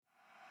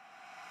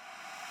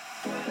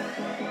Hey,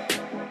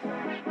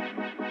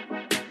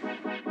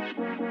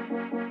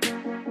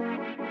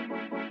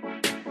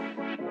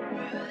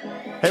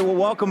 well,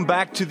 welcome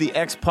back to the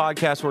X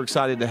Podcast. We're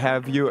excited to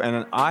have you,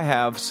 and I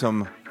have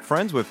some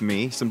friends with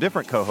me, some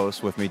different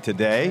co-hosts with me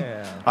today.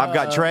 Yeah. I've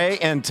got Trae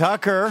and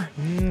Tucker.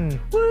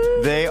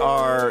 They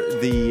are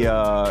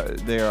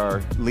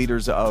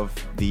leaders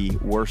of the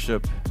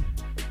worship,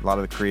 a lot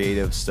of the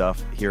creative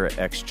stuff here at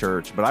X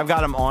Church. But I've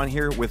got them on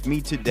here with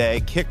me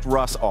today. Kicked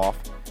Russ off.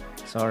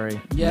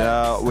 Sorry. Yeah.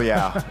 No, well,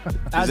 yeah.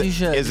 As you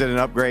should. Is it an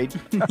upgrade?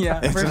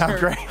 Yeah, It's for an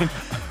sure. upgrade.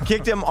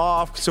 Kicked him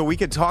off so we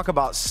could talk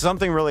about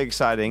something really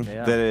exciting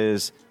that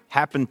is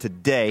happened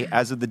today,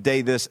 as of the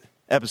day this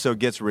episode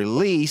gets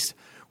released,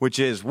 which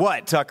is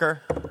what,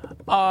 Tucker?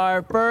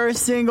 Our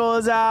first single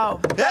is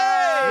out. Hey!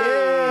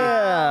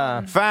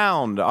 Yeah.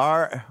 Found.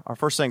 Our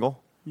first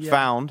single,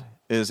 Found,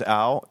 is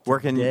out. Where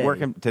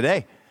can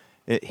today?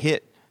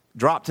 It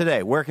dropped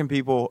today. Where can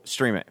people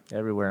stream it?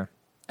 Everywhere.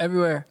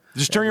 Everywhere.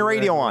 Just turn your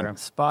radio on.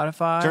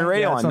 Spotify. Turn your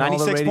radio it's on. on all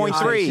the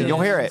 96.3. radio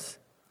You'll hear it.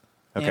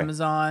 Okay.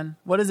 Amazon.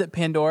 What is it?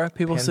 Pandora.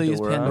 People still use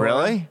Pandora. Pandora.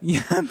 Really?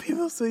 Yeah,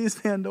 people still use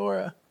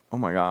Pandora. Oh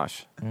my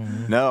gosh.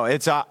 No,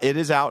 it's out. It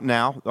is out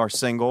now, our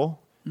single.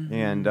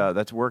 And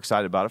we're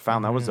excited about it.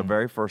 Found that was the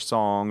very first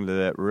song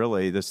that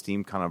really this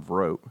team kind of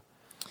wrote.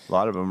 A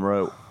lot of them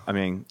wrote. I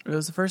mean, It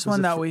was the first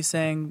one that we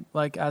sang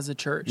like as a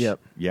church. Yep.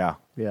 yeah,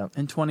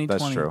 In 2020.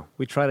 that's true.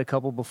 We tried a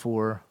couple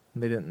before.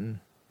 They didn't.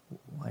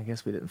 I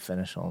guess we didn't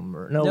finish them.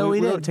 No, we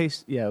wrote didn't.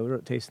 Taste. Yeah, we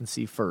wrote Taste and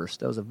See first.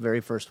 That was the very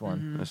first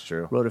one. That's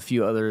true. Wrote a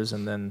few others,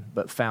 and then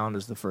but Found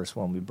is the first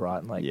one we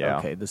brought. And like, Yeah.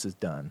 okay, this is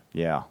done.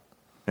 Yeah.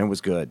 And it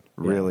was good.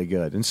 Really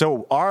good. And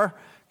so our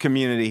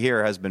community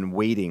here has been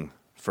waiting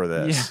for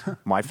this. Yeah.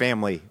 My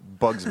family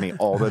bugs me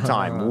all the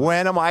time.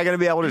 When am I going to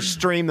be able to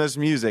stream this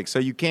music? So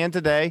you can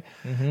today,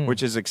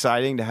 which is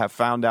exciting to have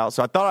found out.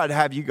 So I thought I'd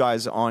have you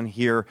guys on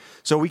here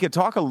so we could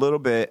talk a little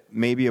bit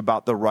maybe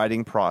about the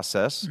writing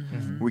process.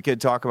 We could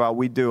talk about,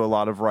 we do a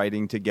lot of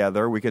writing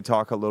together. We could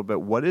talk a little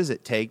bit, what does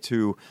it take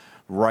to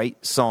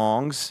write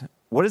songs?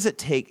 What does it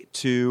take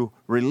to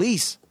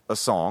release a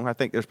song? I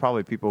think there's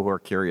probably people who are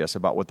curious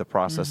about what the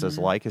process is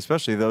like,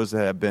 especially those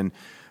that have been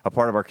a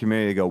part of our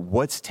community go,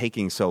 what's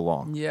taking so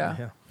long?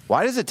 Yeah.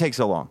 Why does it take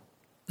so long?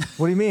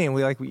 What do you mean?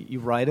 You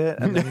write it,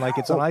 and then like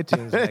it's on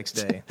iTunes the next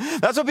day.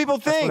 That's what people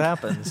think.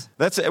 That's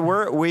what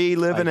happens. We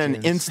live in an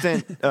iTunes.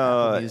 instant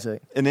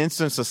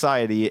Music.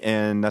 society,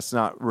 and that's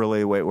not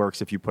really the way it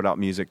works. If you put out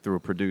music through a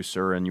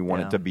producer and you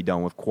want it to be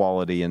done with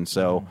quality, and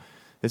so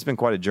it's been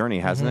quite a journey,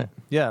 hasn't it?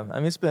 Yeah, I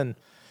mean it's been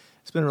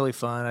really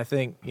fun. I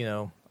think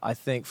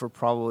for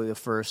probably the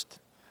first.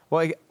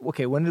 Well,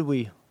 okay, when did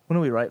we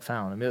write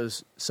Found? I mean, it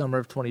was summer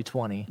of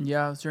 2020.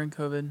 Yeah, it was during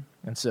COVID.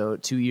 And so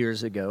 2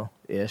 years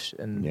ago-ish.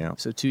 And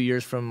so 2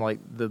 years from like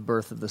the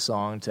birth of the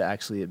song to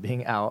actually it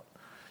being out.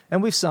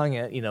 And we've sung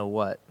it,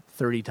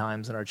 30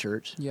 times in our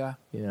church. Yeah.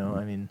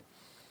 I mean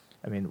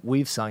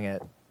we've sung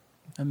it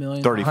A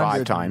million.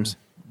 35 times.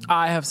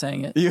 I have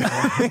sang it.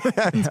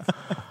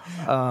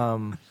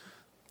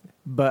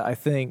 but I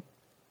think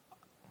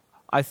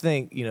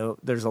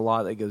there's a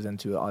lot that goes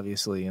into it,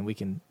 obviously, and we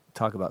can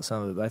talk about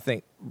some of it. But I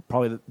think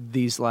probably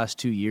these last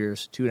 2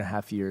 years,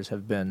 2.5 years,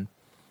 have been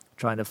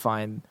trying to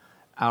find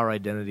our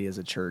identity as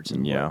a church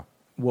and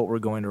what we're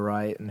going to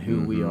write and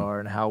who we are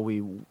and how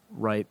we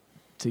write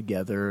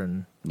together.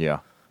 And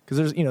because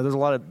there's a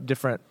lot of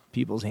different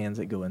people's hands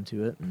that go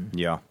into it. And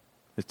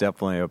It's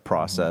definitely a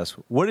process.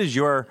 What is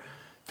your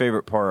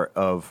favorite part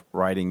of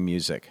writing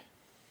music,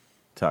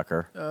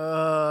 Tucker?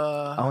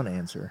 I want to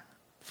answer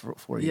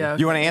for you. Yeah.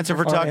 You want to answer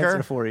for I wanna Tucker?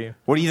 answer for you.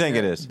 What do you think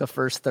it is? The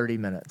first 30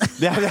 minutes.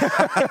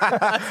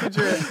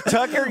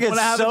 Tucker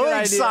gets so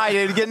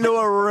excited, get into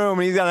a room,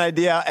 and he's got an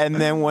idea, and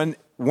then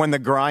when the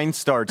grind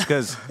starts,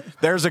 because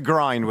there's a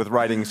grind with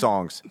writing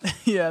songs.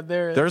 Yeah,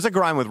 there is. There's a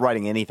grind with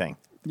writing anything.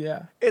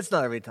 Yeah. It's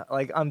not every time.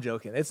 Like, I'm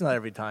joking. It's not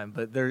every time,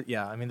 but there's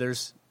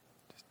 99%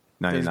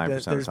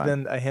 of the there's time.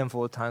 been a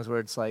handful of times where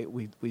it's like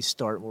we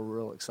start, we're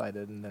real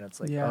excited, and then it's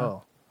like,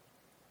 oh,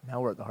 now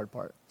we're at the hard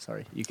part.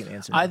 Sorry, you can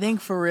answer. I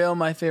think for real,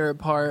 my favorite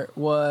part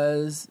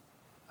was,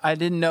 I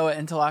didn't know it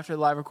until after the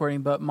live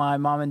recording, but my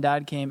mom and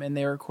dad came and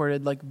they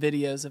recorded like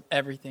videos of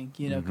everything,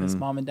 because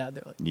mom and dad,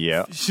 they're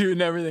like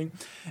shooting everything.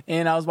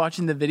 And I was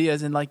watching the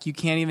videos and like you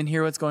can't even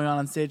hear what's going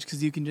on stage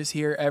because you can just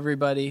hear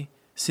everybody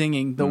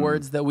singing the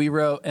words that we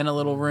wrote in a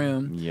little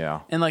room.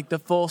 Yeah. And like the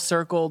full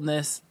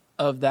circledness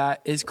of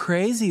that is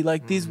crazy.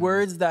 Like these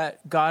words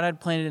that God had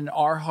planted in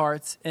our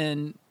hearts,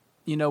 and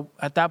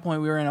at that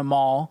point we were in a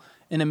mall,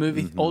 in a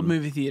old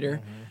movie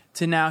theater,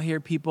 to now hear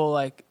people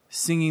like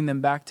singing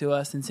them back to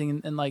us and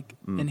singing and like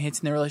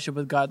enhancing their relationship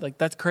with God. Like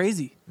that's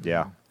crazy.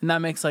 Yeah. And that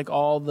makes like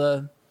all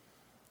the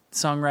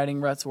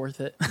songwriting ruts worth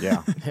it.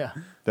 Yeah. Yeah.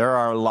 There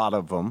are a lot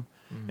of them.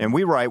 And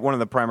we write, one of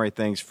the primary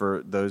things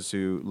for those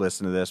who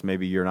listen to this,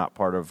 maybe you're not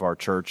part of our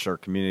church or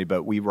community,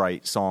 but we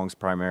write songs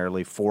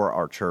primarily for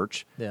our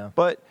church. Yeah.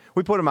 But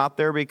we put them out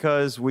there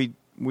because we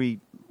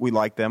we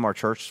like them, our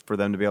church, for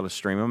them to be able to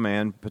stream them,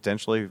 and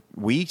potentially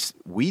we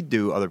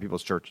do other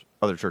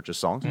churches'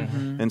 songs.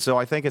 And so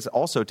I think it's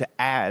also to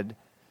add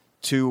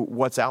to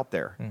what's out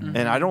there.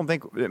 And I don't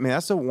think,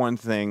 that's the one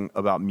thing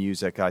about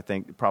music, I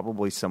think,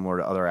 probably similar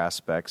to other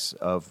aspects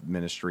of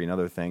ministry and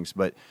other things,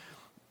 but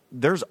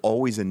there's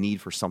always a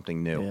need for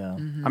something new. Yeah.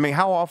 I mean,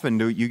 how often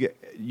do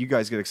you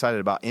guys get excited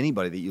about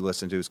anybody that you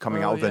listen to who's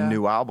coming out with a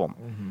new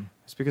album?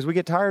 It's because we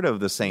get tired of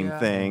the same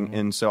thing.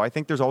 And so I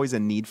think there's always a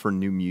need for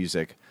new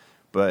music.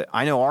 But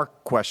I know our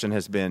question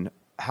has been,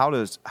 how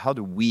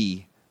do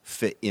we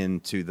fit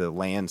into the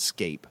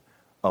landscape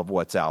of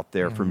what's out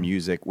there for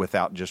music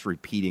without just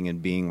repeating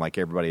and being like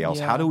everybody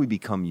else? How do we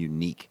become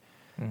unique?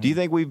 Do you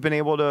think we've been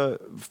able to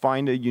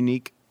find a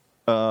unique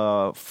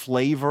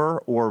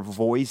flavor or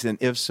voice? And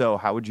if so,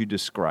 how would you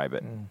describe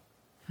it?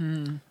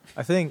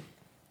 I think,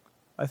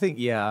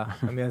 yeah.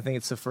 I mean, I think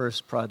it's the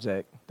first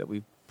project that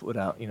we put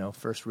out,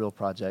 first real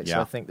project.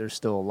 So I think there's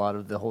still a lot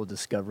of the whole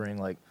discovering,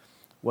 like,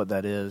 what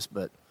that is.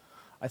 But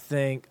I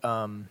think,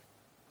 10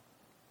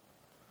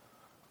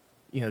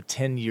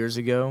 years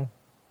ago,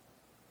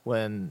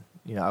 when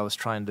I was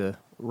trying to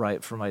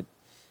write for my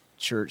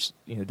church,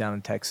 down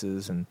in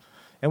Texas, and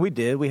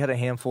we had a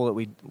handful that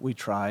we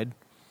tried,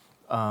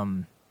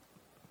 and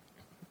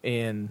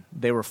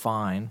they were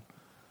fine,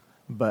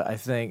 but I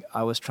think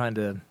I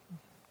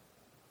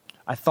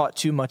thought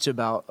too much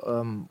about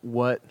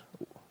what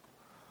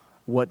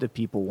do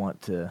people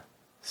want to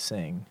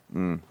sing,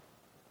 and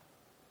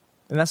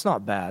that's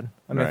not bad.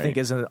 I mean, I think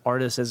as an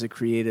artist, as a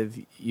creative,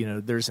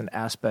 there's an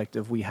aspect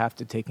of we have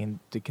to take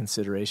into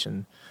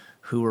consideration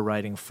who we're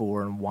writing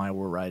for and why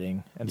we're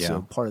writing. And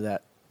so part of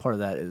that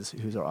is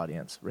who's our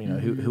audience,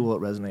 who will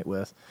it resonate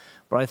with.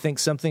 But I think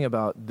something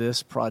about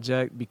this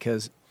project,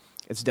 because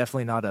it's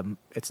definitely not a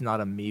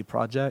me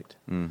project.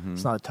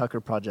 It's not a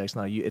Tucker project. It's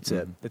not a you. It's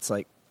a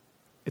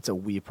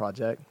we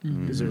project,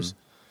 because there's,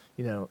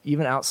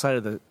 even outside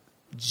of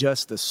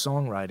just the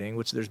songwriting,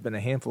 which there's been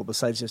a handful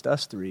besides just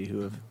us three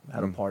who have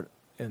had a part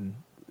in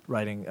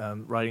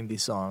writing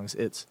these songs.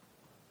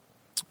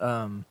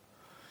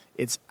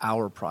 It's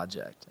our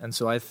project. And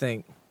so I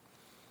think,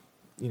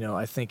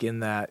 in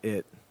that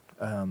it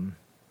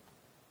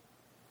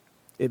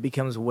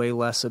becomes way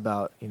less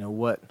about,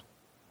 what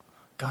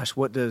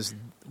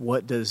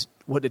do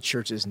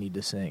churches need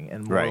to sing,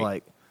 and more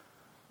like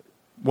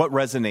what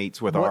resonates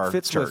with our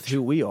fits church, with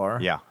who we are.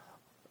 Yeah.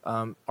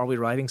 Are we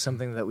writing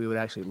something that we would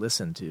actually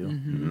listen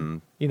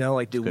to?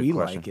 Do we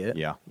like it?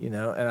 Yeah.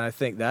 And I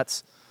think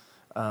that's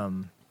what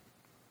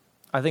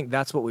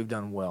we've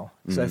done well.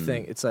 Because I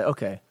think it's like,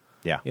 okay,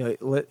 yeah.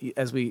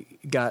 As we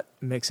got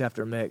mix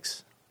after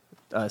mix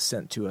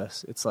sent to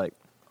us, it's like,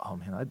 oh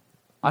man,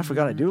 I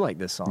forgot I do like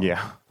this song.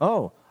 Yeah.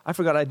 Oh, I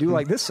forgot I do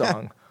like this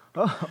song.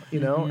 Oh,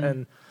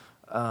 and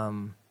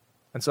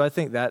so I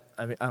think that,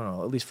 I mean, I don't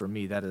know, at least for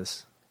me, that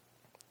has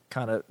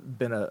kind of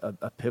been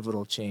a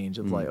pivotal change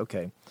of like,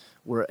 okay,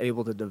 we're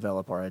able to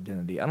develop our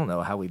identity. I don't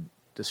know how we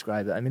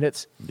describe it. I mean,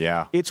 it's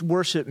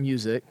worship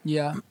music.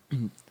 Yeah.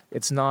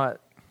 It's not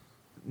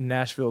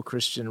Nashville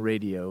Christian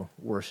radio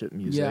worship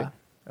music. Yeah.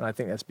 And I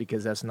think that's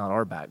because that's not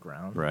our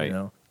background. Right.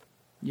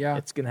 Yeah.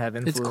 It's going to have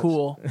influence. It's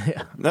cool.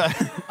 Yeah.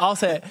 I'll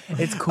say it.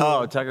 It's cool.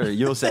 Oh, Tucker,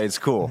 you'll say it's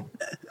cool.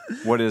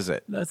 What is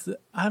it?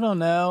 I don't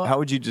know. How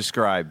would you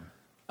describe?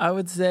 I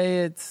would say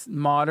it's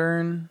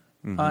modern.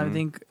 I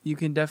think you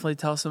can definitely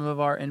tell some of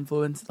our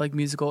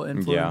musical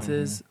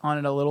influences on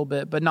it a little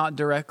bit, but not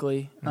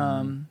directly.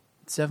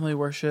 It's definitely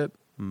worship.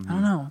 I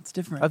don't know. It's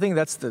different. I think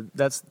that's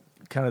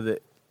kind of the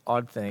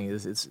odd thing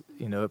is it's,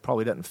 it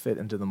probably doesn't fit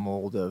into the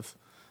mold of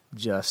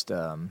just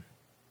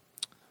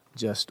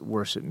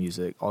worship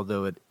music,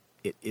 although it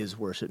is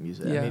worship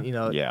music. Yeah. I mean,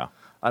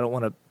 I don't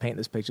want to paint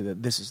this picture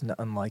that this is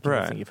unlike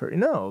anything you've heard.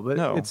 No, but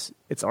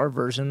it's our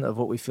version of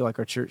what we feel like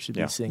our church should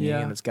be singing,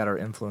 and it's got our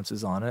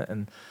influences on it.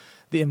 And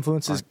the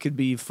influences could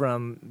be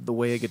from the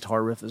way a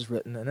guitar riff is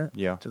written in it,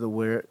 to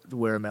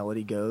where a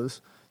melody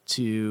goes,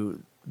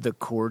 to the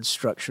chord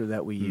structure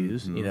that we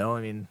use.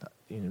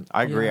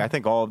 I agree. I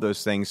think all of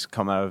those things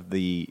come out of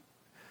the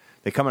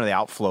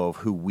outflow of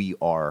who we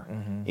are.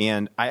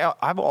 And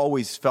I've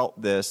always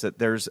felt this, that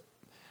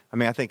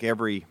I think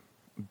every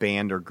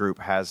band or group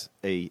has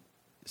a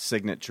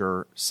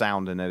signature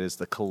sound, and it is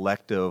the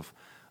collective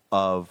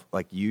of,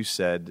 like you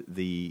said,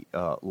 the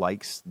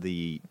likes,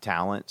 the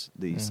talent,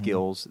 the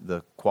skills,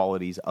 the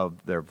qualities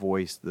of their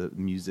voice, the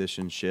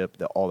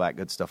musicianship, all that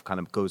good stuff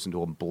kind of goes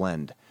into a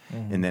blend.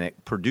 And then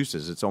it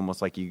produces. It's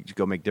almost like you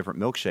go make different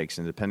milkshakes,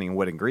 and depending on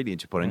what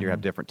ingredients you put in, you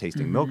have different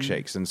tasting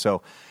milkshakes. And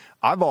so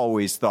I've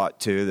always thought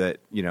too that,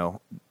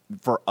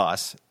 for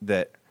us,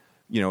 that,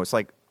 it's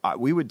like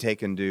we would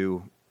take and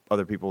do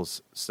other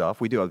people's stuff.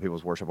 We do other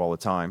people's worship all the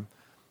time.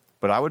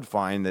 But I would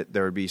find that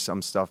there would be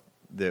some stuff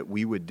that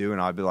we would do, and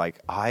I'd be like,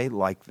 I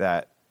like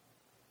that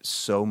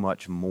so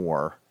much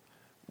more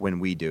when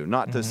we do.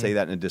 Not to say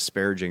that in a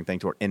disparaging thing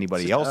toward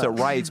anybody else that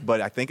writes, but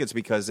I think it's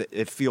because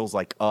it feels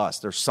like us.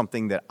 There's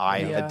something that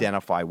I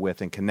identify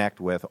with and connect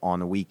with on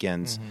the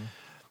weekends.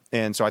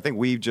 And so I think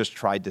we've just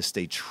tried to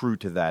stay true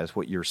to that, is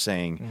what you're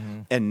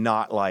saying, and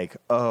not like,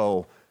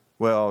 oh,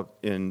 well,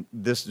 in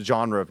this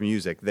genre of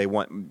music, they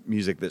want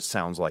music that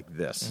sounds like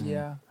this.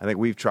 Yeah. I think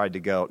we've tried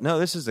to go, no,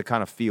 this is the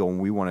kind of feel, and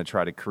we want to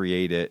try to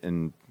create it,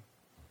 and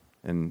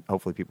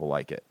hopefully people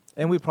like it.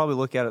 And we probably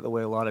look at it the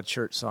way a lot of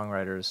church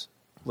songwriters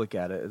look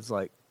at it. It's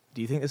like,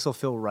 do you think this will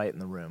feel right in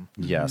the room?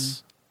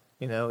 Yes.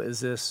 Is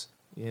this,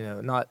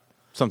 not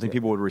something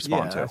people would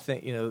respond to? I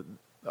think,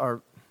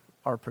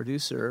 our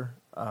producer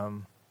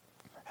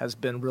has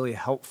been really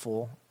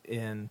helpful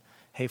in,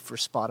 hey, for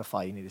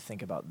Spotify, you need to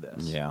think about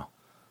this. Yeah.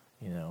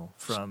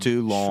 From it's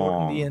too long,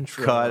 shorten the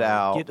intro, cut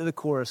out, get to the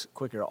chorus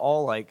quicker.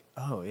 All like,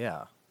 oh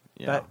yeah,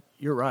 that,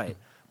 you're right.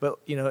 But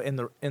in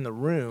the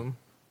room,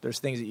 there's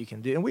things that you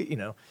can do, and we,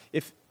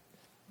 if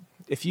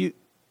you're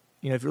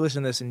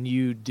listening to this and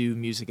you do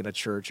music in a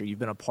church or you've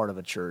been a part of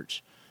a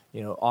church,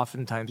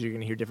 oftentimes you're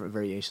going to hear different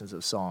variations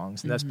of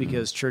songs, and that's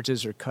because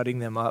churches are cutting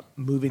them up,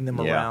 moving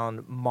them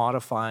around,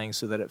 modifying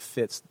so that it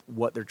fits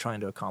what they're trying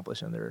to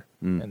accomplish in their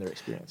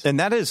experience. And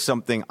that is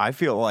something I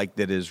feel like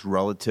that is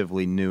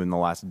relatively new in the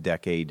last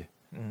decade.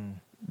 I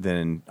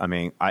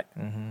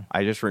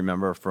just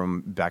remember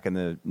from back in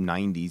the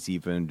 90s,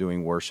 even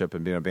doing worship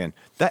and being a band,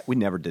 that we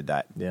never did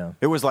that. Yeah,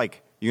 it was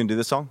like, you can do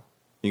this song,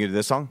 you can do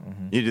this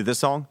song, you do this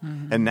song,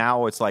 and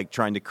now it's like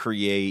trying to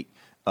create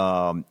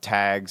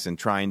tags and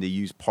trying to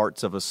use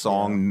parts of a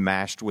song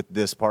mashed with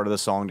this part of the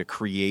song to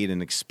create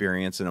an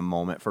experience and a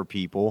moment for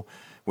people,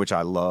 which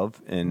I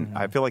love. And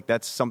I feel like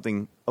that's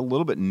something a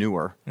little bit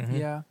newer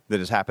that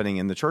is happening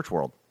in the church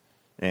world.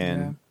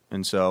 And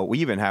so we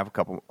even have a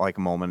couple, like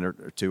a moment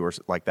or two or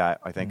like that,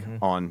 I think,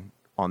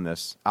 on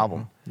this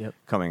album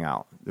coming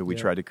out that we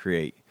tried to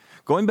create.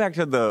 Going back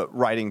to the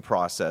writing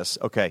process,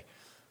 okay.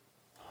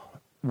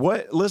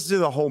 Let's do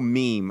the whole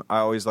meme. I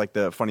always like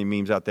the funny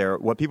memes out there.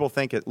 What people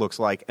think it looks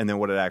like, and then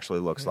what it actually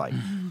looks like.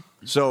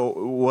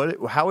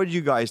 So, how would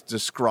you guys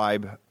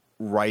describe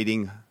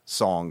writing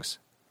songs?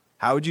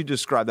 How would you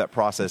describe that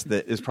process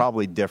that is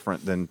probably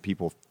different than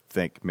people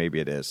think maybe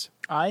it is?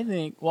 I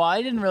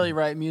didn't really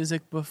write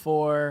music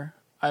before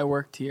I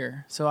worked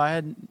here. So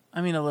a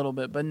little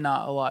bit, but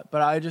not a lot.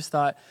 But I just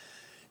thought,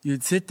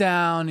 you'd sit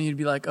down and you'd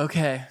be like,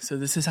 okay, so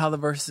this is how the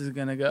verse is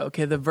going to go.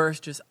 Okay, the verse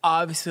just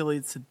obviously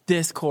leads to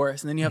this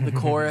chorus. And then you have the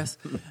chorus.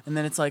 And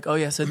then it's like, oh,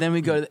 yeah. So then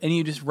we go, and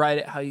you just write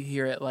it how you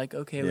hear it. Like,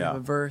 okay, we have a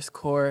verse,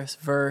 chorus,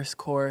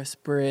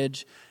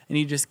 bridge. And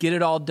you just get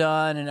it all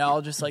done. And it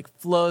all just like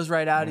flows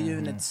right out of you.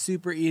 And it's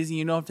super easy.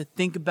 You don't have to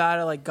think about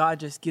it. Like God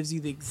just gives you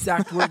the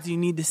exact words you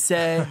need to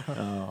say.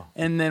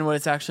 And then what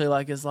it's actually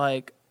like is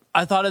like,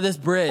 I thought of this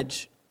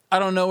bridge. I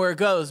don't know where it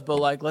goes,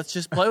 but like, let's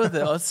just play with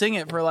it. Let's sing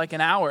it for like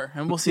an hour,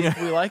 and we'll see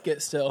if we like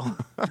it still.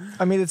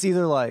 It's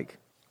either like,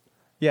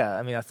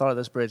 I thought of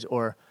this bridge,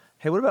 or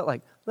hey, what about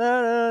like,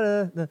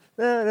 I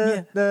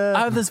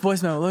have this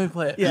voice memo. Let me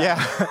play it.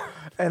 Yeah.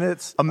 And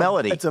it's a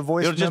melody. It's a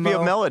voice. It'll just be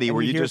a melody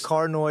where you hear just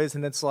car noise,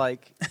 and it's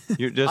like,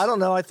 you're just. I don't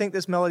know. I think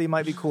this melody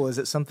might be cool. Is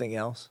it something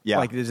else? Yeah.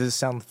 Like, does this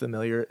sound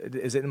familiar?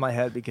 Is it in my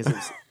head because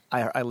it's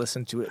I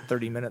listened to it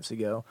 30 minutes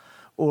ago,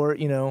 or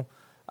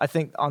I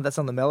think that's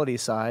on the melody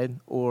side,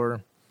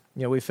 or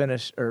we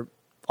finished or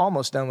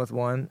almost done with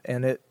one,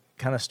 and it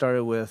kind of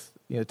started with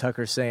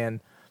Tucker saying,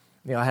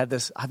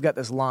 I've got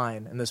this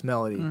line and this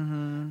melody,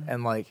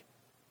 and like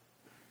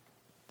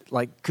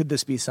could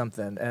this be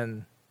something?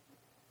 And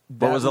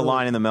what was the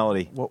line in the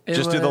melody?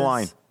 Just do the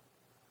line.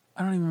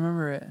 I don't even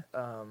remember it.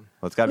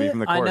 It's got to be from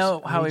the chorus. I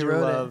know how he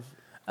wrote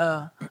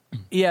it.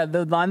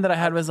 The line that I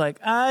had was like,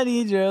 I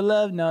need your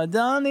love, no, I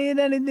don't need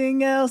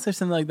anything else, or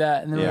something like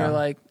that. And then we were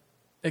like,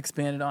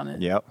 expanded on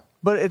it. Yep.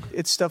 But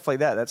it's stuff like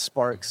that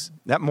sparks.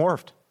 That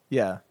morphed.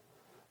 Yeah.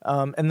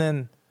 And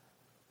then,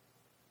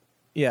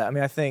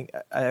 I think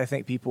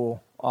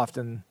people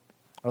often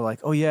are like,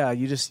 oh yeah,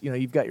 you just,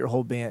 you've got your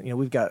whole band,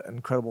 we've got an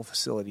incredible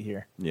facility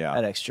here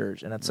at X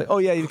Church. And it's like, oh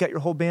yeah, you've got your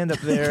whole band up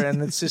there.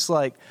 And it's just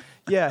like,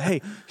 yeah,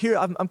 hey, here,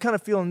 I'm kind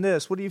of feeling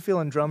this. What are you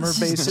feeling, drummer,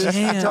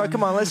 bassist?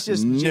 Come on, let's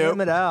just jam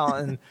it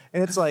out. And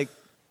it's like,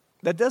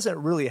 that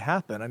doesn't really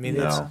happen.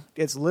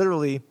 It's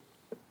literally,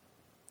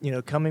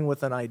 coming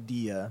with an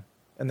idea,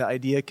 and the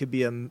idea could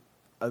be a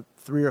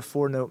 3 or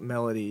 4 note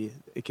melody.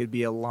 It could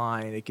be a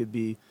line. It could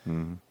be,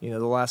 the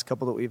last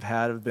couple that we've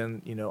had have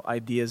been,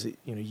 ideas that,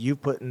 you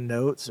put in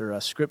notes, or a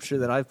scripture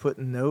that I've put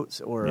in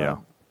notes, or,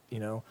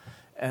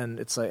 and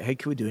it's like, hey,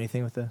 could we do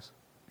anything with this?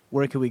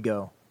 Where could we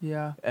go?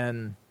 Yeah.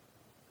 And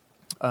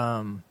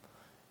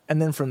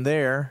then from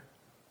there,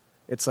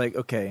 it's like,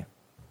 okay,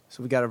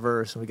 so we got a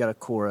verse and we got a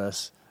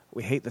chorus.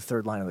 We hate the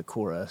third line of the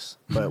chorus,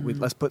 but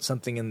let's put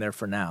something in there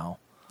for now.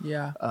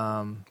 Yeah.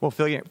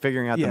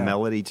 Figuring out the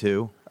melody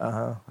too.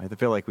 I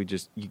feel like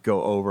you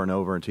go over and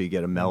over until you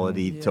get a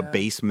melody, to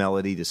bass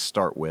melody to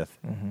start with,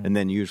 and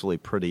then usually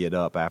pretty it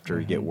up after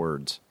you get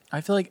words.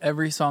 I feel like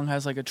every song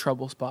has like a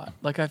trouble spot.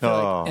 Like I feel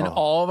like in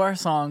all of our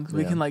songs,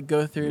 we can like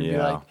go through and be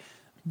like,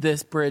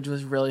 this bridge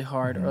was really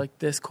hard, or like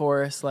this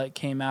chorus like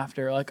came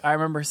after. Like I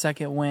remember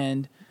Second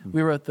Wind,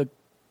 we wrote the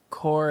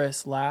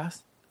chorus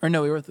last. Or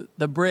no, we were with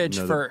the bridge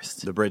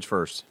first. The bridge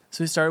first.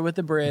 So we started with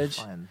the bridge.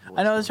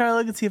 I know I was trying to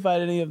look and see if I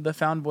had any of the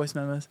found voice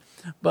memos.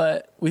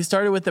 But we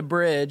started with the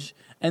bridge,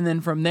 and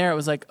then from there it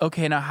was like,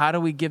 okay, now how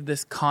do we give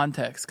this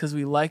context? Because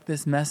we like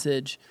this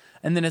message.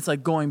 And then it's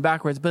like going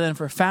backwards. But then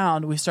for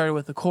found, we started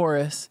with the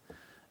chorus,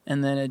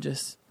 and then it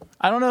just...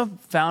 I don't know if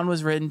Found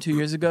was written 2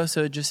 years ago,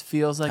 so it just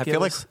feels like it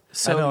was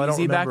so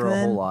easy back then. I don't remember a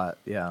whole lot,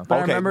 yeah. But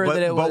I remember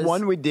that it was... But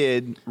one we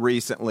did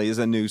recently is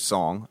a new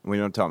song. We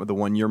don't talk about the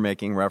one you're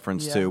making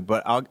reference to,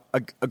 but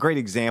a great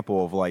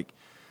example of like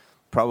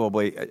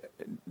probably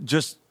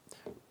just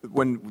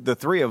when the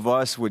three of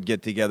us would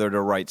get together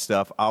to write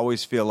stuff, I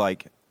always feel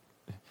like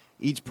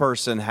each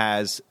person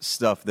has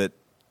stuff that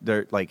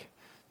they're like,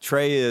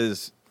 Trae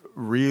is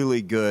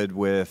really good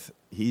with,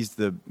 he's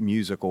the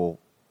musical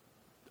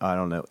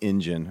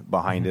engine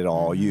behind it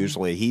all.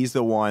 Usually he's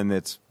the one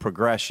that's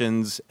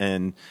progressions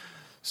and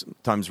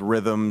sometimes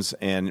rhythms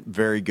and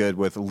very good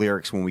with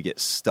lyrics when we get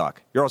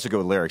stuck. You're also good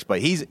with lyrics, but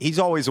he's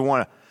always the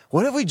one,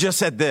 what if we just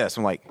said this?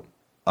 I'm like,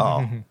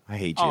 oh, I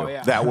hate you.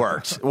 Yeah. That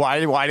works. Why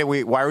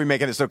are we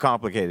making it so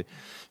complicated?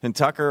 And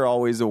Tucker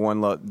always the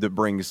one that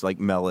brings like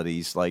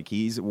melodies. Like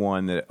he's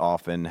one that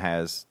often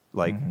has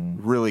like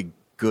really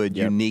good,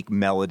 unique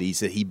melodies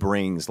that he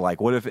brings.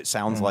 Like, what if it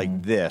sounds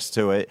like this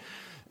to it?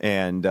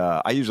 And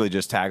I usually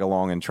just tag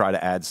along and try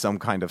to add some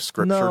kind of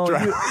scripture.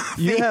 No,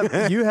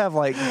 you have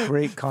like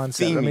great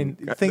concept. I mean,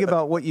 think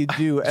about what you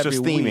do every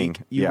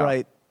week. You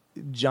write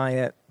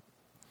giant,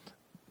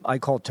 I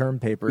call term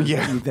papers.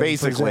 Yeah,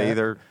 basically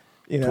they're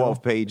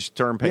 12-page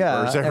term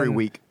papers every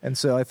week. And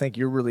so I think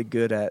you're really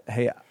good at,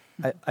 hey,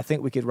 I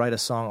think we could write a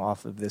song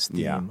off of this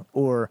theme,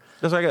 or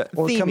just like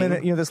come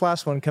in. This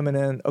last one coming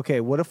in. Okay,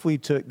 what if we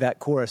took that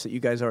chorus that you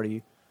guys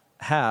already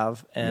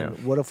have,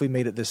 and what if we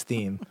made it this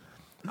theme?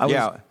 Look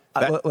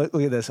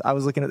at this. I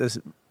was looking at this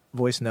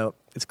voice note.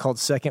 It's called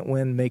Second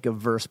Wind, Make a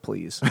Verse,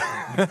 Please.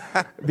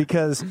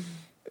 Because,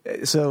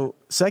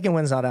 Second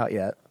Wind's not out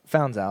yet.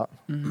 Found's out.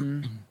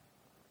 Mm-hmm.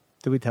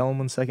 Did we tell them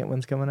when Second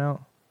Wind's coming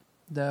out?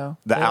 No.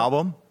 The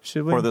album?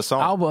 Should we? Or the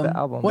song? Album. The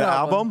album. What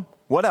album?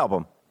 What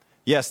album?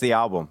 Yes, the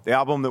album. The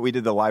album that we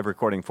did the live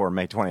recording for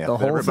May 20th. The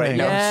whole thing.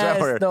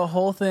 Yes, the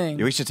whole thing.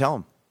 We should tell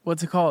them.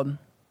 What's it called?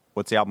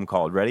 What's the album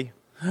called? Ready?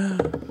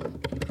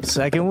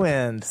 Second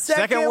Wind.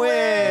 Second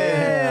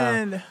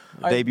Wind.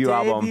 Yeah. Debut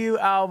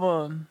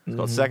album. It's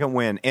called Second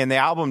Wind. And the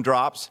album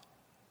drops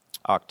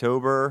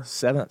October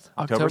 7th.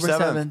 October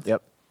 7th.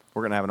 Yep.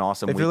 We're going to have an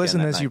awesome weekend. If you're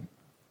listening to this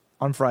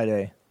on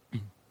Friday,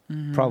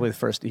 probably the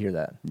first to hear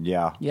that.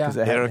 Yeah.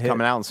 They're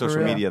coming out on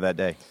social media that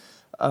day.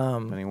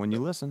 Depending when you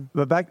listen.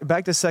 But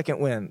back to Second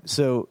Wind.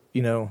 So,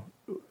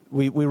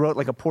 we wrote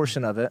like a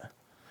portion of it,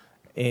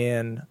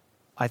 and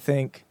I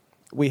think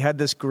we had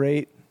this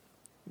great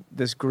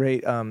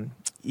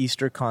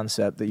Easter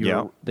concept that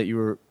you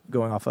were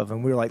going off of,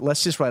 and we were like,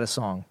 let's just write a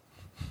song.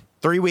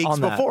 3 weeks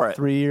before it.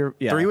 3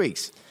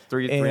 weeks.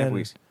 3.5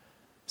 weeks.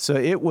 So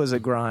it was a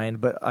grind,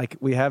 but like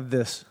we have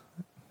this.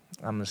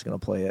 I'm just gonna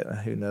play it.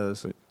 Who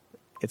knows?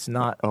 It's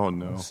not. Oh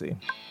no. Let's see.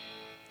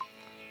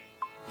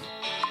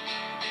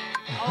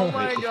 Oh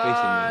my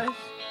gosh.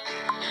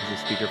 Is the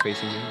speaker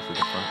facing you? Is it the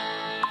front?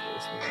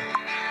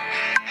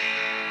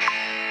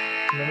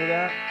 Remember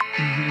that?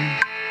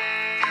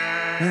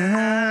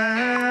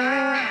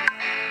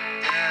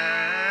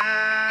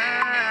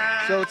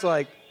 So it's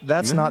like,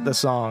 that's not the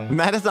song.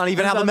 That is not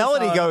even how the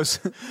melody goes.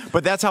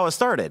 But that's how it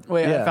started.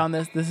 Wait, I found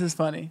this. This is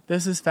funny.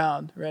 This is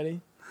found.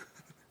 Ready?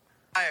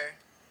 Higher.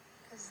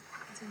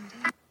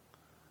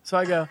 So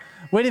I go,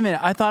 wait a minute.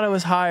 I thought it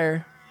was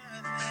higher.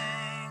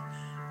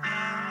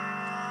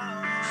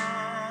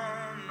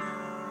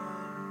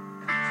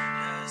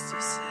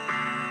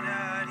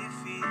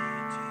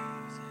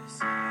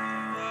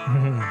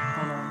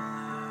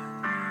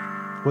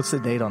 What's the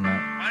date on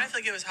that? Why do I feel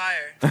like it was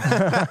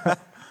higher?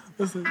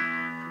 Listen.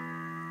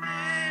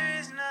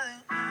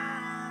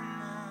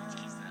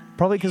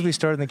 Probably because we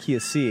started in the key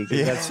of C.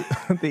 That's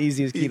the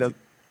easiest key to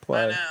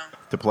play. I know.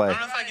 To play. I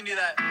don't know if I can do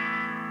that.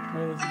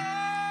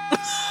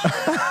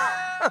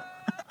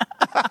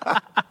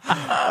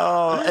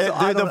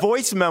 The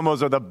voice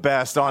memos are the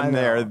best on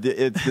there.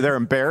 They're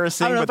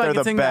embarrassing, but they're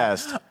the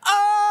best.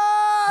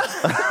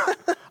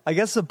 I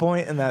guess the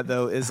point in that,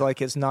 though, is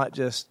like it's not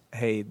just,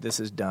 hey, this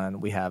is done.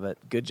 We have it.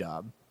 Good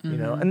job.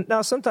 And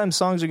now sometimes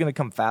songs are going to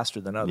come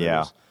faster than others.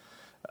 Yeah.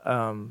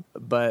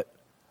 But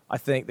I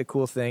think the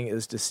cool thing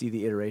is to see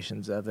the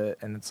iterations of it.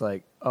 And it's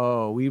like,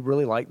 oh, we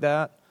really like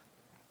that.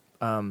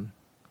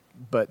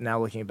 But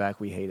now looking back,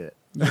 we hate it.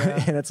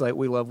 Yeah. And it's like,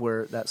 we love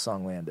where that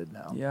song landed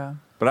now. Yeah.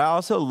 But I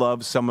also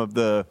love some of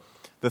the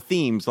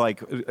themes,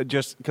 like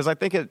just because I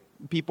think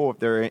people, if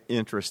they're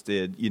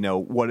interested,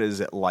 what is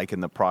it like in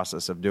the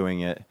process of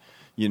doing it?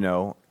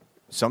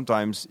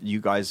 Sometimes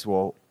you guys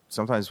will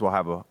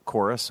have a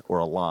chorus or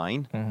a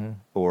line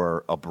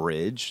or a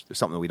bridge,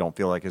 something that we don't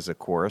feel like is a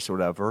chorus or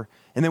whatever,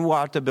 and then we'll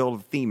have to build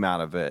a theme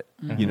out of it,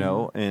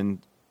 and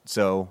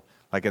so.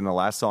 Like in the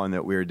last song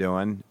that we were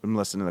doing, I'm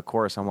listening to the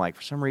chorus. I'm like,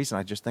 for some reason,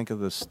 I just think of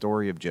the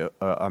story of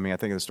I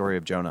think of the story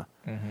of Jonah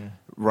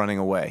running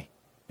away,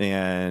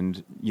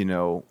 and,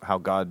 how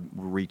God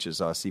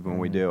reaches us even when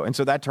we do. And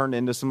so that turned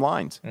into some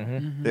lines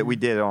that we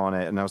did on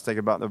it. And I was thinking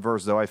about the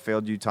verse, though I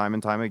failed you time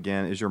and time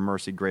again, is your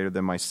mercy greater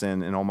than my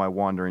sin? In all my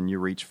wandering, you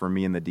reach for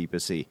me in the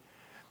deepest sea.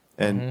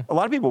 And a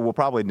lot of people will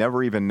probably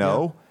never even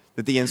know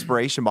that the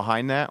inspiration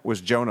behind that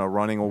was Jonah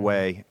running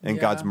away and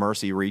God's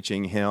mercy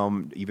reaching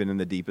him even in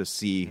the deepest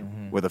sea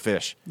with a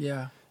fish.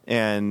 Yeah.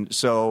 And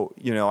so,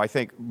 I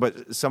think,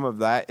 but some of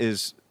that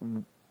is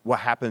what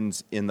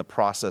happens in the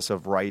process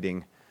of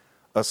writing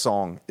a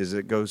song is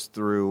it goes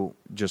through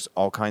just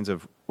all kinds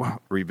of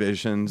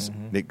revisions.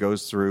 It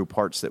goes through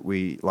parts that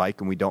we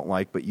like and we don't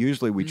like, but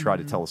usually we try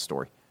to tell a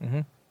story.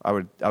 I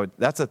would.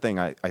 That's the thing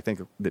I think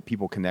that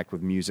people connect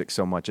with music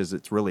so much is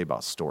it's really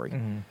about story.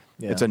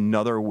 It's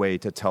another way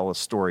to tell a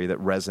story that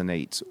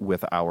resonates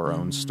with our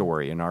own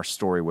story and our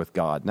story with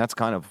God. And that's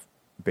kind of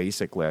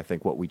basically, I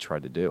think, what we try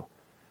to do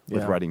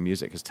with writing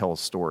music is tell a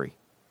story.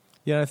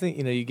 Yeah, I think,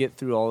 you get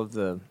through all of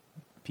the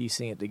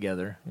piecing it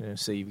together.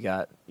 So you've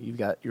got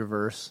your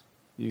verse,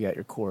 you got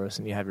your chorus,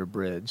 and you have your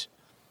bridge.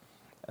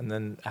 And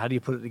then how do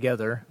you put it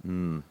together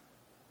in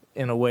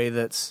a way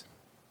that's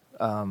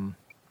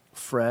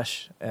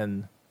fresh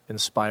and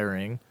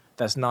inspiring?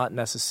 That's not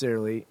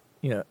necessarily,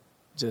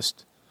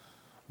 just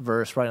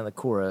verse right in the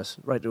chorus,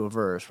 right to a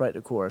verse, right to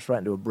a chorus, right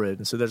into a bridge.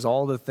 And so there's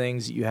all the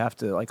things that you have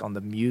to, like on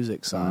the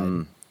music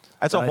side.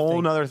 That's a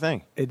whole nother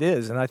thing. It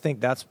is, and I think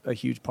that's a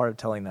huge part of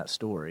telling that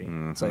story.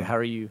 It's like, how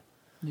are you...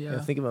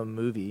 think of a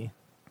movie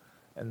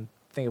and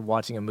think of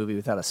watching a movie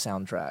without a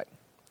soundtrack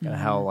and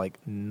how like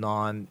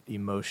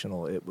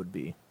non-emotional it would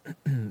be.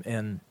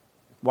 And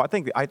well,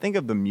 I think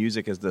of the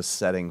music as the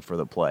setting for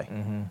the play,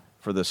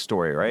 for the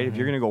story, right? If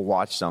you're going to go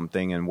watch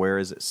something and where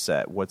is it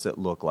set? What's it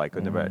look like?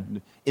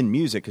 In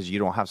music, because you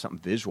don't have something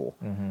visual.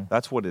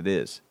 That's what it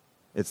is.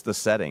 It's the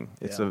setting.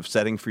 It's a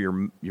setting for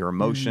your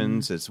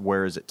emotions. It's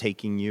where is it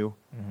taking you?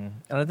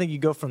 And I think you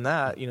go from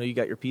that, you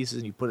got your pieces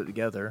and you put it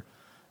together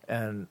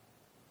and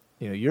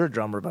you're a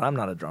drummer, but I'm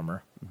not a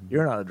drummer.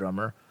 You're not a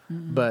drummer.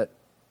 But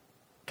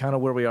kind of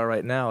where we are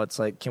right now, it's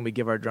like, can we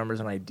give our drummers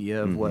an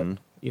idea of what,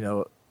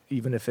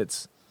 even if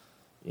it's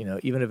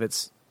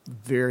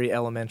very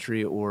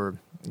elementary or,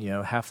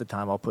 half the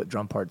time I'll put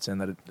drum parts in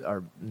that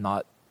are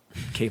not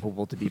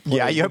capable to be played.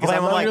 Yeah, you play.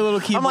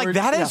 I'm like,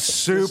 that is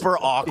super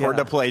awkward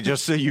to play,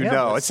 just so you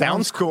know. It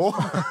sounds cool.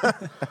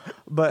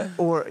 But,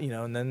 or,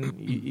 and then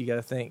you got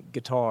to think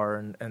guitar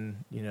and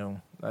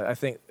I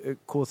think a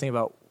cool thing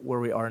about where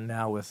we are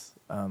now with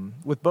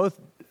both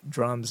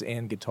drums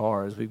and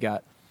guitars, we've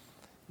got,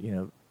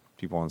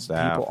 people on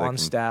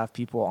staff,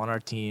 people on our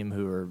team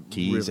who are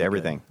keys, really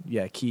everything. Good.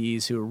 Yeah,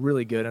 keys who are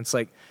really good. And it's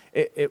like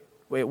it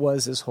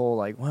was this whole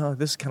like, well,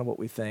 this is kind of what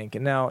we think.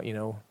 And now,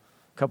 a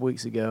couple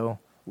weeks ago,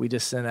 we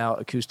just sent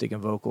out acoustic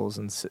and vocals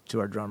and to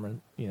our drummer,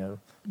 to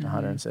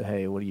Hunter, and said,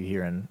 hey, what are you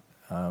hearing?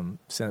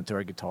 Sent it to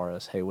our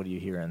guitarist. Hey, what are you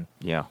hearing?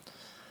 Yeah.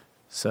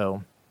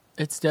 So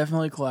it's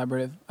definitely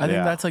collaborative. I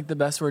think that's like the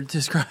best word to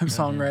describe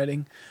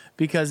songwriting,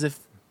 because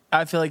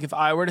I feel like if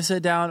I were to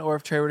sit down or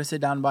if Trae were to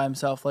sit down by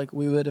himself, like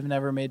we would have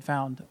never made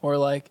Found, or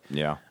like,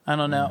 I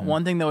don't know.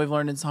 One thing that we've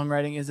learned in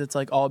songwriting is it's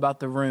like all about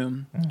the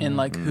room and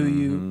like who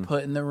you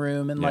put in the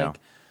room and like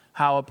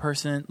how one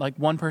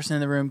person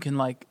in the room can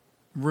like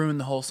ruin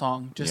the whole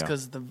song just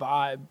because of the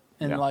vibe.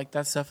 And like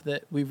that's stuff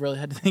that we've really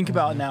had to think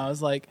about now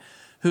is like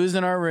who's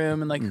in our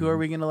room and like who are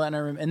we going to let in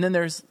our room. And then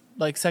there's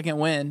like Second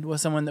Wind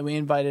was someone that we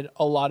invited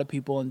a lot of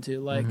people into,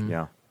 like,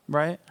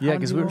 right? Yeah,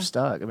 because we were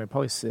stuck. I mean,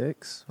 probably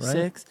 6, right?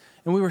 6.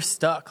 And we were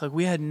stuck. Like,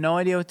 we had no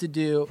idea what to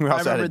do. I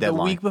remember the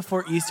week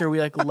before Easter, we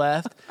like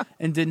left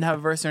and didn't have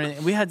a verse or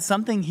anything. We had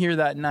something here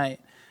that night.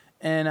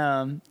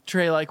 And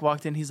Trae like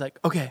walked in. He's like,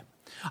 okay,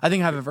 I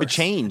think I have a verse. It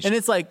changed. And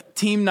it's like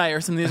team night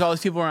or something. There's all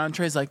these people around.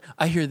 Trae's like,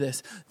 I hear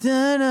this.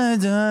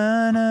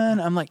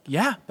 I'm like,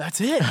 yeah,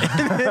 that's it.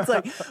 It's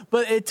like,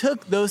 but it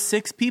took those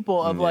 6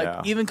 people of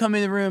like, even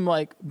coming in the room,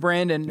 like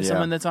Brandon,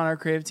 someone that's on our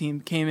creative team,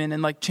 came in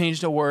and like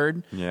changed a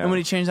word. And when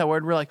he changed that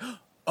word, we're like,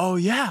 oh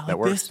yeah, like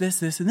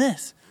this, and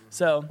this.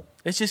 So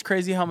it's just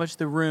crazy how much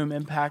the room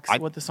impacts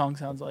what the song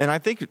sounds like. And I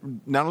think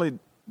not only,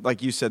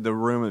 like you said, the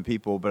room and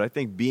people, but I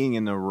think being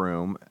in the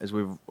room, as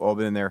we've all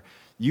been in there,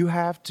 you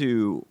have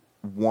to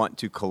want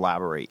to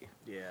collaborate.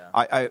 Yeah.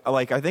 I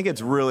think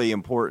it's really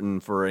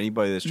important for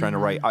anybody that's trying to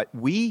write.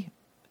 We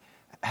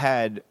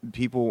had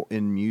people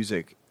in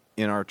music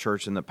in our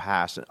church in the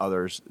past and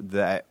others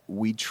that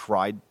we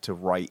tried to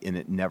write and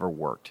it never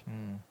worked.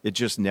 It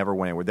just never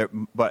went anywhere.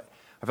 But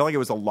I felt like it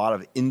was a lot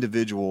of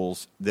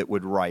individuals that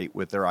would write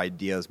with their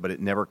ideas, but it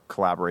never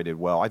collaborated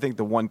well. I think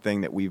the one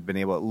thing that we've been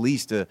able at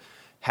least to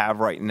have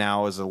right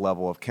now is a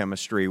level of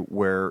chemistry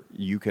where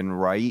you can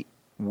write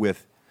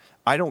with,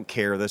 I don't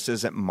care, this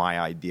isn't my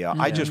idea.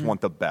 I just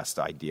want the best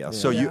idea. Yeah.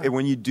 So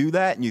when you do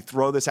that and you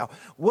throw this out,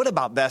 what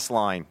about this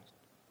line?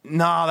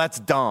 No,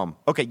 that's dumb.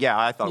 Okay, yeah,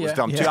 I thought it was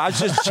dumb too. I was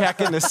just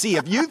checking to see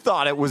if you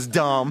thought it was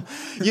dumb.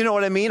 You know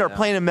what I mean? Or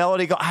playing a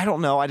melody, go, I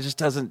don't know, I just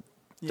doesn't.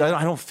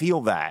 I don't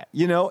feel that,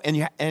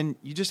 and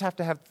you just have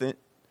to have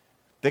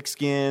thick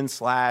skin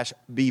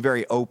 / be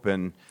very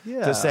open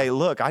to say,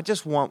 look, I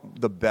just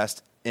want the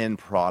best end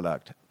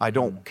product, I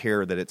don't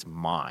care that it's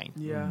mine.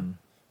 Yeah.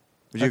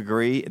 Would you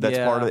agree? That's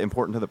Yeah. part of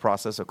important to the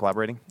process of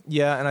collaborating?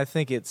 Yeah, and I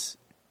think it's,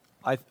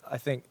 I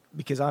think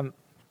because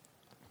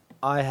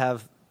I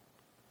have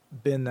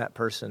been that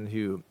person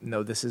who,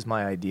 no, this is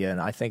my idea, and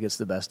I think it's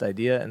the best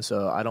idea, and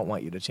so I don't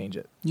want you to change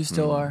it. You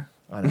still are.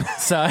 I don't.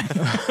 Sorry.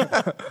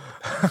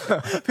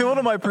 People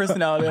know my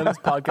personality on this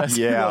podcast.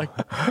 Yeah.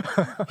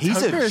 Like,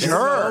 He's a Tucker's so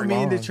jerk.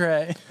 mean to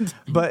Trae.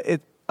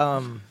 But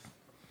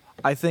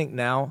I think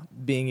now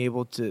being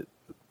able to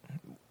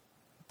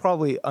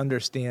probably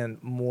understand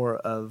more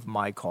of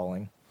my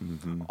calling,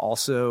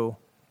 also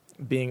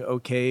being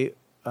okay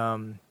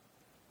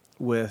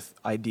with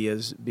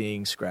ideas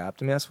being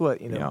scrapped. I mean, that's what,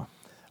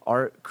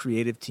 our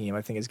creative team,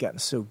 I think, has gotten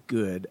so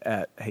good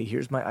at, hey,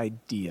 here's my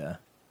idea.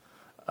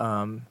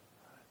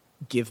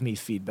 Give me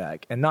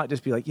feedback. And not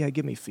just be like, yeah,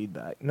 give me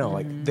feedback. No,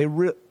 like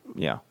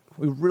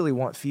we really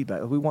want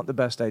feedback. We want the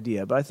best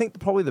idea. But I think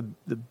probably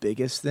the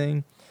biggest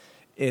thing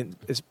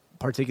is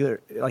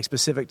particular, like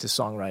specific to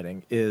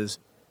songwriting, is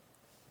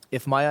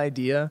if my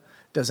idea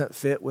doesn't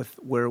fit with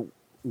where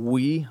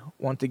we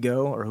want to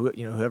go, or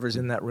whoever's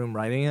in that room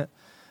writing it,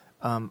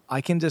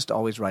 I can just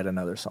always write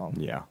another song.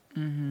 Yeah.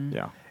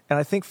 Yeah. And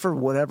I think for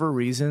whatever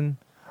reason,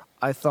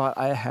 I thought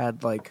I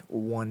had like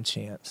one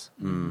chance.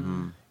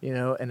 And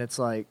it's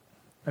like,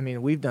 I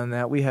mean, we've done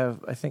that. We have,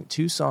 I think,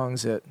 2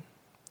 songs that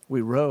we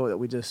wrote that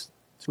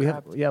we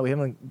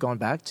haven't gone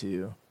back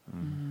to.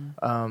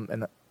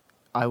 And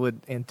I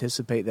would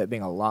anticipate that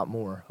being a lot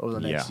more over the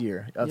next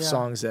year of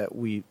songs that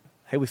we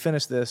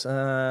finished this.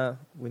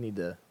 We need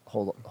to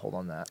hold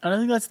on that. And I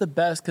think that's the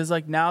best, because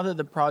like now that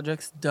the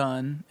project's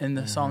done and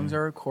the songs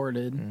are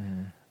recorded,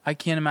 I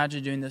can't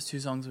imagine doing those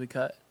 2 songs we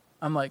cut.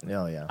 I'm like,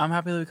 I'm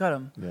happy that we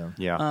cut them.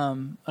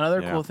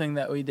 Another cool thing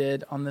that we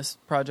did on this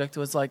project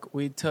was like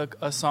we took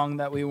a song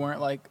that we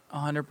weren't like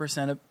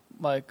 100%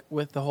 like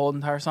with the whole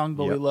entire song,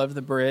 but we loved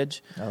the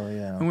bridge.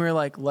 And we were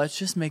like, let's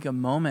just make a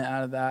moment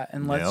out of that,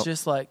 and let's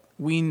just like,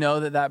 we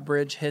know that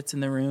bridge hits in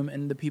the room,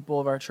 and the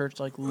people of our church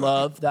like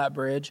love that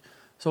bridge.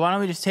 So why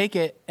don't we just take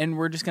it, and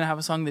we're just gonna have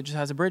a song that just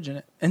has a bridge in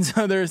it. And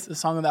so there's a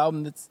song of the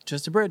album that's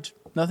just a bridge,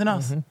 nothing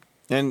else.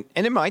 And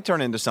it might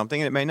turn into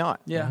something, and it may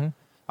not.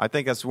 I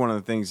think that's one of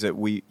the things that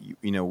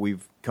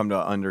we've come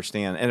to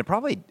understand, and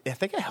I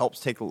think it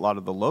helps take a lot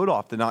of the load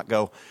off to not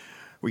go,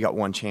 we got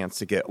one chance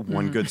to get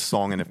one good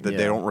song, and if they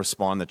don't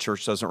respond, the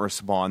church doesn't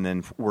respond,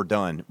 then we're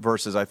done.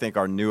 Versus, I think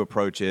our new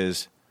approach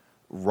is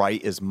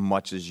write as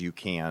much as you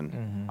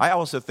can. I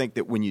also think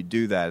that when you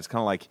do that, it's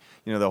kind of like,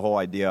 the whole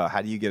idea,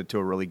 how do you get to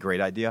a really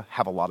great idea?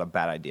 Have a lot of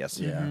bad ideas.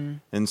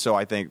 And so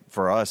I think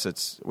for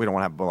us, we don't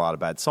want to have a lot of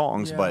bad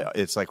songs, but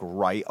it's like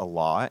write a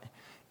lot.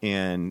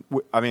 And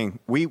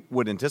we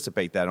would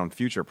anticipate that on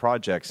future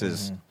projects.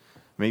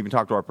 I even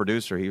talked to our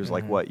producer. He was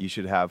like, "What? You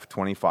should have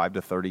 25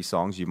 to 30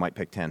 songs. You might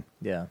pick 10."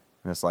 Yeah,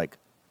 and it's like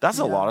that's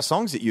a lot of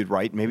songs that you'd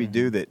write, maybe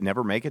do that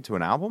never make it to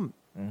an album.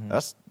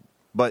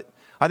 But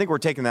I think we're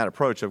taking that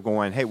approach of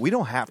going, "Hey, we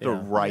don't have to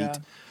write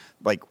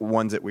like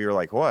ones that we were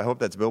like, oh, I hope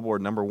that's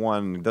Billboard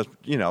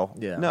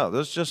 #1." No,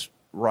 those just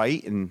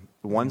write, and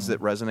the ones that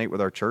resonate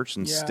with our church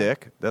and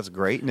stick, that's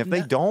great. And if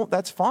they don't,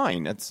 that's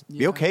fine. It's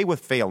be okay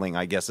with failing,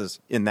 I guess, is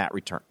in that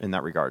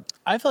regard.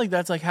 I feel like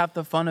that's like half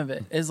the fun of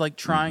it, is like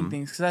trying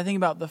things. Because I think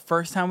about the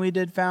first time we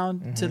did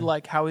Found to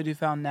like how we do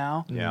Found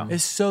now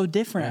is so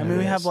different. I mean,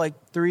 we have like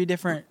 3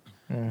 different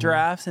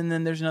drafts, and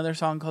then there's another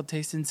song called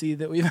Taste and See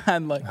that we've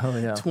had like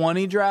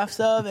 20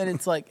 drafts of, and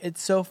it's like,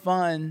 it's so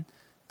fun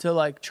to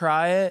like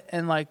try it,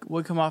 and like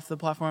we come off the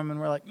platform and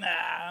we're like, nah,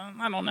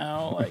 I don't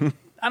know, like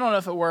I don't know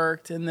if it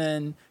worked, and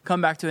then come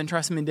back to it and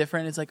try something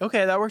different. It's like,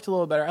 okay, that worked a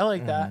little better. I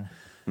like that.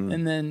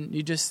 And then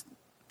you just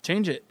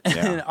change it.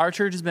 And our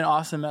church has been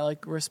awesome at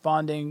like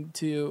responding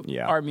to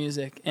our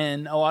music.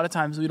 And a lot of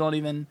times we don't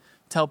even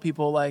tell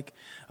people like,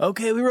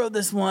 okay, we wrote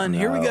this one.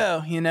 Here we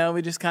go.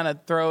 We just kind of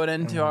throw it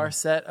into our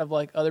set of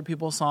like other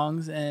people's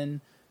songs.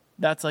 And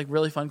that's like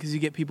really fun because you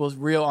get people's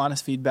real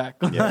honest feedback.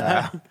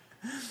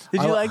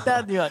 Did you like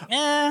that? You're like,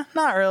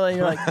 not really.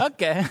 You're like,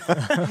 okay.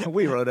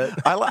 We wrote it.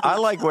 I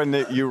like when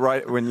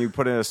you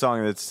put in a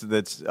song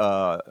that's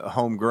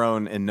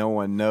homegrown and no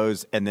one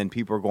knows, and then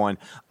people are going,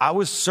 I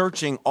was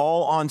searching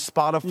all on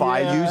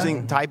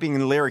Spotify typing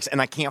in lyrics, and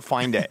I can't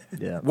find it.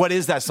 What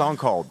is that song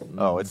called?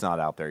 Oh, it's not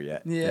out there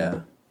yet.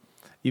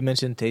 You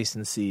mentioned Taste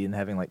and See and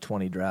having like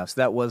 20 drafts.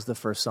 That was the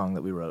first song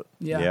that we wrote.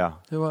 Yeah.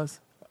 It was.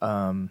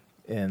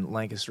 In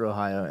Lancaster,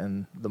 Ohio,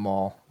 in the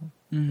mall.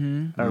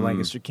 Our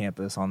Lancaster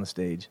campus on the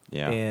stage.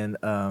 And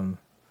I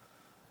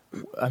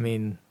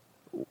mean,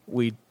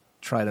 we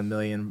tried a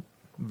million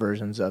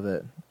versions of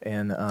it,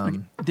 and like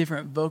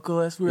different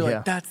vocalists. We were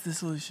like, that's the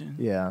solution.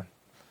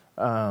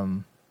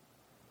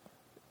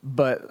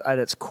 But at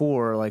its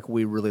core, like,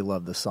 we really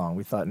loved the song.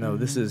 We thought, no,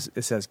 this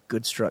has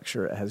good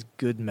structure, it has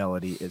good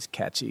melody, it's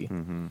catchy.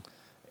 And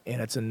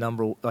it's a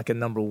number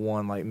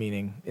one, like,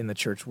 meaning in the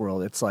church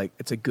world, it's like,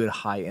 it's a good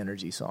high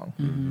energy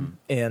song.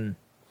 And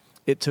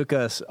it took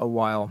us a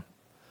while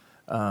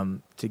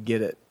to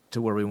get it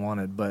to where we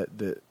wanted, but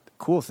the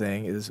cool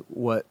thing is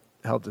what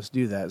helped us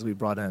do that is we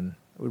brought in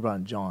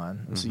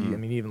John. Mm-hmm. So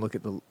you even look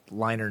at the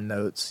liner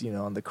notes,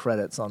 on the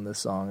credits on this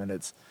song, and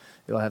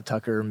it'll have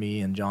Tucker,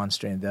 me, and John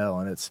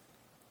Strandell, and it's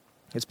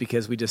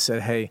because we just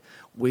said, hey,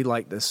 we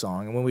like this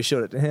song. And when we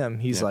showed it to him,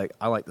 he's like,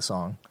 I like the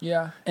song.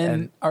 Yeah.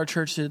 And our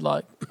church did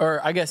or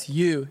I guess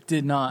you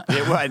did not.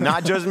 It was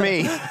not just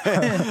me.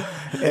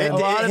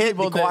 It hit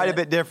quite a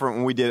bit different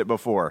when we did it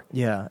before.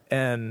 Yeah.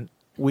 And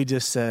we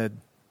just said,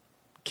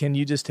 can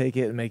you just take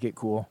it and make it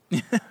cool?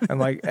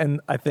 And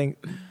I think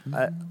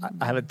I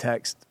have a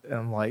text, and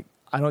I'm like,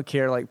 I don't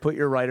care. Like, put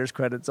your writer's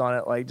credits on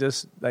it. Like,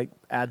 just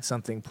add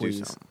something,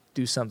 please.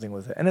 Do something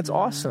with it. And it's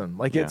awesome.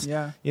 Like, it's,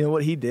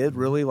 what he did,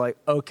 really, like,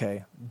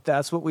 okay,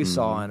 that's what we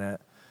saw in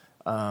it.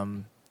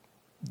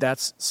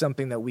 That's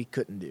something that we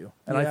couldn't do.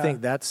 And I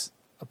think that's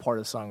a part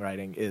of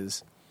songwriting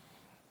is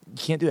you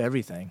can't do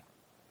everything.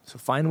 So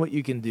find what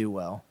you can do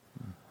well.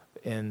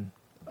 And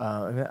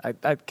I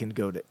can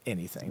go to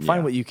anything.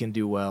 Find what you can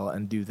do well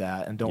and do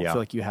that, and don't feel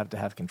like you have to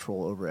have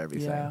control over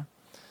everything. Yeah.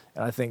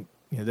 And I think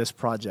this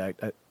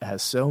project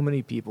has so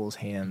many people's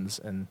hands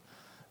and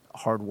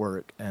hard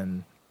work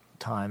and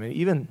time, and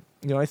even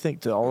I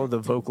think to all of the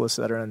vocalists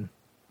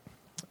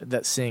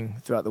that sing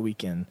throughout the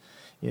weekend,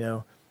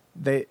 not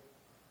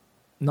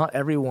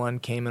everyone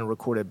came and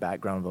recorded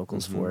background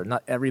vocals for it.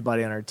 Not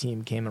everybody on our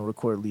team came and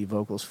recorded lead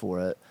vocals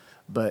for it.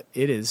 But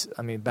it is,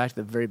 back to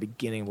the very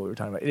beginning of what we were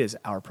talking about, it is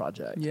our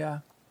project. Yeah.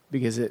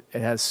 Because it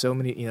has so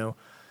many,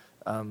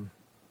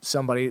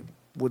 somebody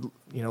would,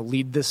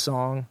 lead this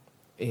song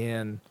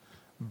and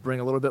bring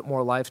a little bit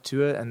more life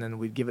to it, and then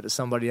we'd give it to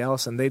somebody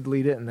else, and they'd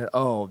lead it, and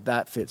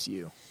that fits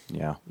you.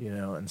 Yeah.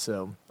 And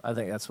so I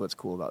think that's what's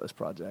cool about this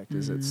project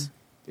is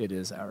it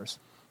is ours.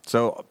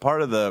 So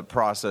part of the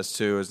process,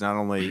 too, is not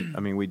only,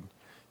 we'd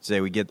say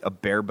we get a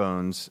bare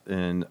bones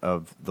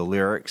of the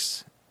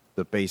lyrics,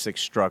 the basic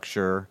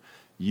structure.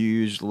 You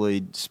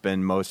usually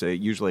spend most of it.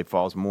 Usually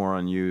falls more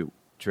on you,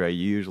 Trae.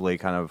 You usually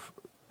kind of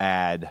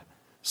add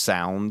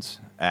sounds,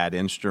 add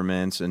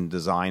instruments and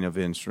design of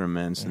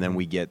instruments, and then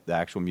we get the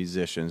actual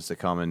musicians to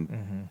come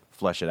and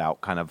flesh it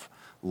out kind of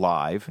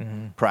live,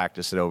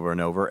 practice it over and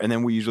over, and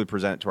then we usually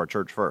present it to our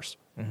church first,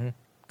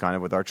 kind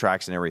of with our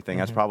tracks and everything.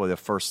 That's probably the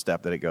first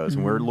step that it goes.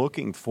 And we're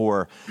looking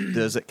for,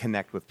 does it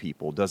connect with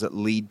people? Does it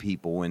lead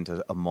people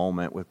into a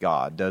moment with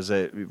God? Does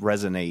it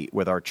resonate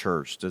with our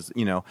church? Does,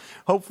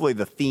 hopefully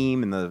the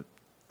theme and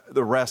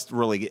the rest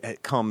really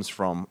comes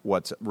from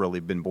what's really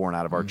been born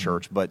out of our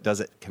church, but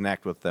does it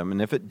connect with them?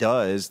 And if it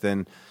does,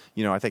 then,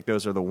 I think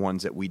those are the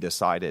ones that we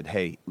decided,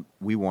 hey,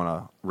 we want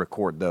to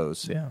record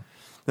those. Yeah.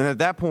 Then at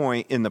that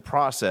point in the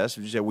process,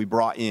 we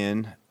brought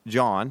in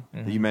John,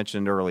 that you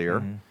mentioned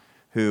earlier,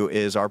 who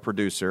is our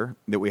producer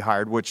that we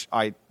hired, which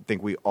I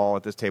think we all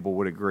at this table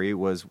would agree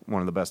was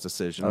one of the best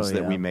decisions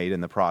that we made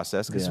in the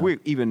process. Because we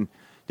even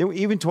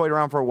toyed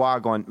around for a while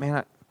going,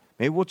 man,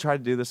 maybe we'll try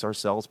to do this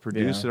ourselves,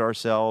 produce it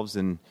ourselves.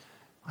 And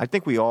I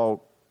think we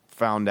all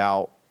found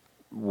out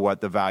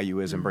what the value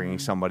is in bringing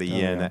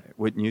somebody in.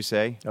 Wouldn't you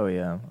say? Oh,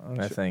 yeah.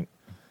 I think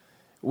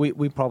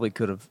we probably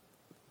could have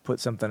put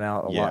something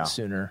out a lot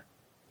sooner,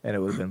 and it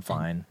would have been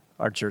fine.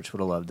 Our church would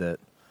have loved it.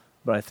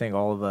 But I think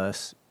all of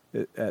us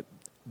at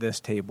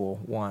this table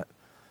want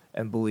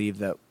and believe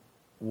that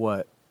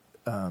what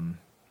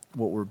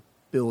we're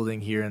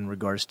building here in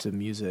regards to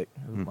music,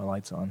 my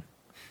light's on,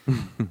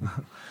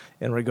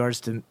 in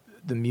regards to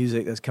the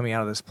music that's coming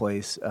out of this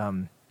place,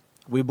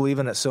 we believe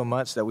in it so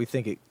much that we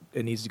think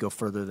it needs to go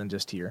further than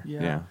just here.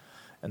 Yeah.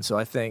 And so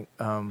I think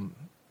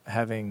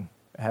having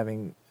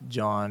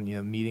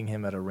John, meeting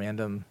him at a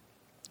random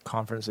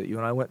conference that you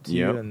and I went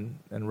to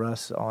and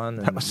Russ on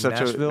in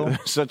Nashville.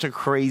 Such a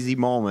crazy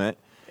moment.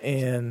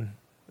 And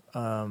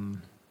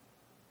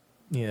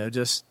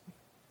just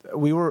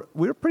we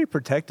were pretty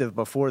protective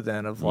before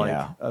then of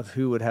of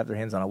who would have their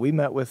hands on it. We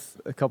met with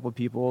a couple of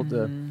people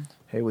to,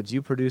 hey, would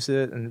you produce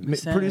it and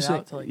produce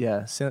it?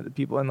 Send it to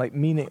people. And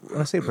meaning when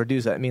I say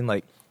produce, I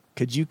mean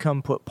could you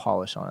come put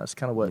polish on it? It's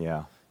kind of what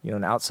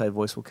an outside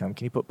voice will come.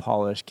 Can you put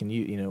polish? Can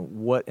you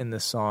what in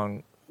this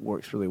song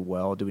works really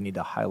well? Do we need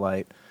to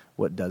highlight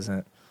what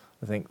doesn't?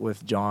 I think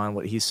with John,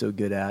 what he's so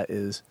good at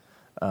is.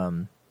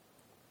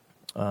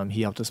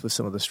 He helped us with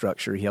some of the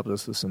structure. He helped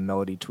us with some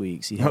melody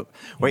tweaks.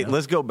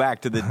 Let's go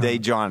back to the day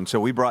John. So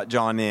we brought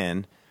John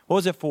in. What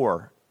was it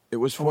for? It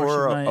was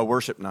for a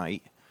worship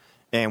night.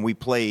 And we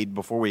played,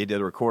 before we did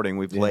the recording,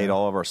 we played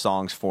all of our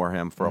songs for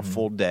him for a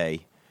full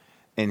day.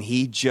 And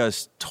he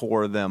just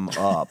tore them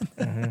up.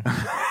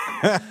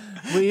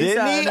 We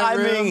sat in a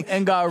room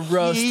and got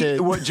roasted.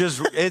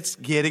 It's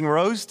getting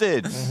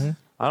roasted.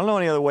 I don't know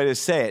any other way to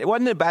say it. It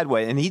wasn't a bad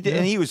way. And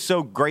he was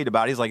so great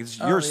about it. He's like, it's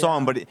your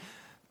song, but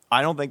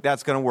I don't think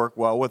that's going to work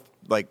well with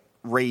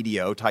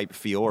radio type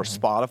feel or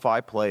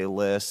Spotify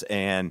playlists.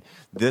 And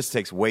this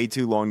takes way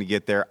too long to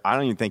get there. I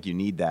don't even think you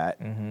need that.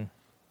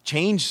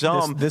 Change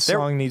some. This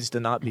song needs to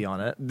not be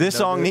on it. This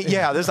song,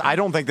 I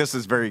don't think this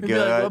is very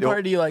good. What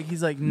part do you like?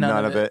 He's like,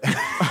 none of it.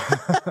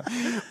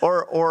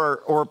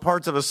 or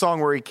parts of a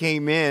song where he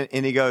came in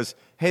and he goes,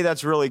 hey,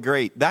 that's really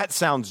great. That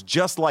sounds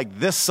just like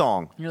this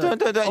song. You're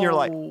like, and you're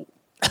like,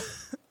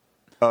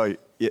 oh,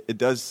 it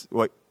does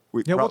what.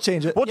 We'll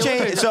change it. We'll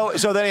change it.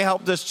 So they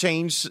helped us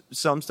change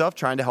some stuff,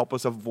 trying to help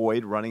us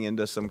avoid running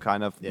into some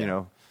kind of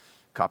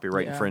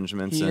copyright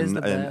infringements and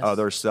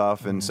other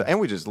stuff. And so, and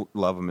we just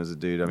love him as a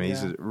dude. I mean,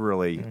 he's a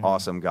really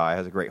awesome guy,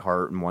 has a great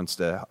heart, and wants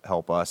to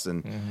help us.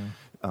 And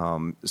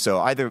so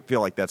I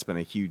feel like that's been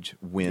a huge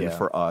win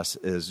for us.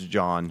 Is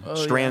John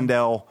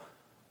Strandell.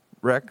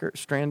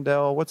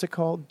 Strandell, what's it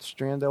called?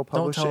 Strandell Publishing?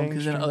 Don't tell him,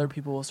 because then other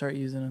people will start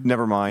using him.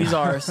 Never mind. He's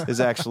ours.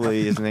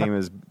 His name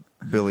is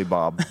Billy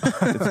Bob.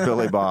 It's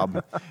Billy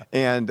Bob.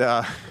 And,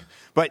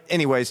 but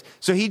anyways,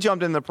 so he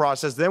jumped in the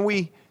process. Then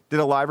we did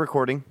a live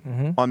recording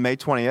on May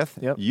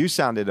 20th. Yep. You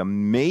sounded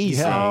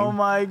amazing. Oh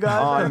my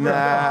God. On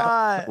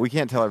that. We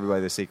can't tell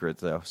everybody the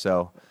secrets though.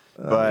 So,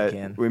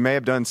 but we may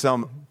have done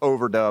some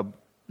overdub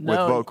with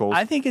vocals.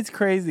 I think it's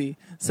crazy.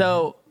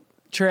 So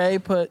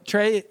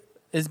Trae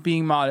is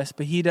being modest,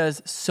 but he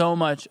does so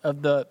much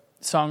of the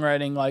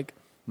songwriting, like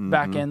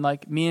back end.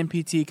 Like me and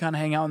PT kind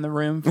of hang out in the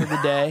room for the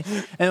day,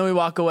 and then we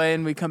walk away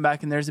and we come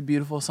back and there's a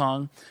beautiful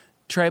song.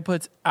 Trae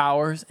puts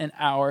hours and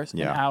hours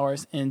and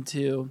hours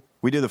into.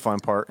 We do the fun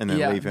part and then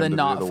leave him to do the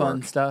not fun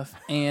work. stuff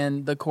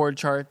and the chord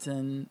charts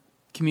and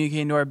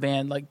communicating to our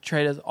band. Like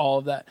Trae does all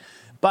of that.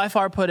 By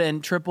far, put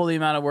in triple the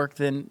amount of work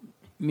than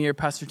me or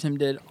Pastor Tim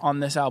did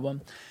on this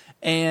album.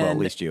 And well, at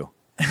least you.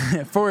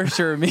 For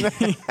sure, me.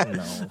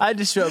 I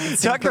just show up. And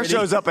Tucker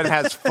shows up and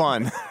has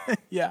fun.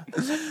 Yeah.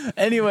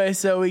 Anyway,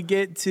 so we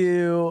get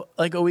to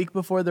like a week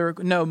before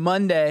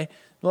Monday.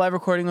 The live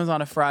recording was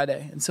on a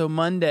Friday, and so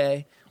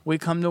Monday we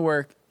come to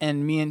work,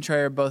 and me and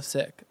Trae are both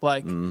sick.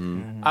 Like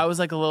I was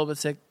like a little bit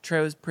sick.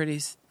 Trae was pretty.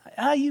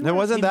 It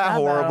wasn't that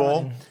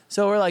horrible.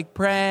 So we're like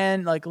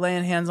praying, like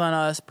laying hands on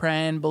us,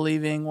 praying,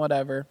 believing,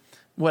 whatever.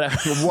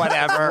 Doesn't work.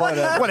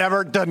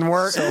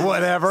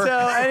 Whatever.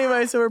 So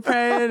anyway, so we're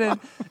praying, and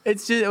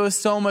it was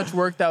so much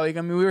work that week.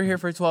 I mean, we were here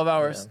for 12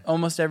 hours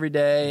almost every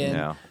day,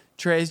 and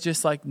Trae's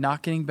just like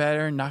not getting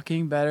better,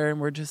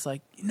 and we're just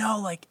like,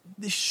 like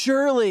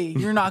surely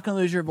you're not going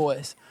to lose your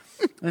voice.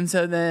 And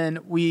so then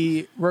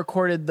we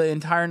recorded the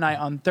entire night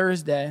on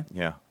Thursday.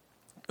 Yeah.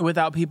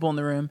 Without people in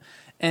the room.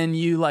 And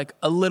you like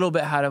a little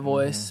bit had a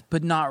voice,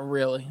 but not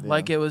really. Yeah.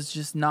 Like it was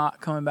just not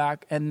coming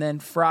back. And then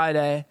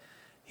Friday,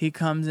 he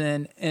comes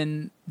in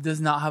and does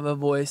not have a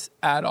voice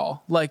at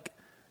all. Like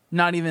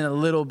not even a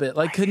little bit.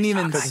 Like couldn't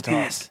even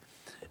speak.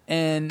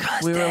 And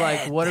we were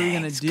like, what are we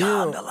going to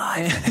do?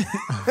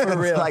 For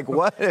real. Like,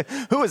 what?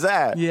 Who was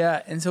that?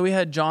 Yeah. And so we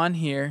had John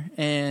here.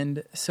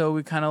 And so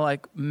we kind of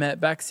like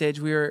met backstage.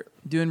 We were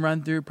doing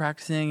run through,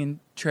 practicing, and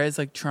Trae's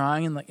like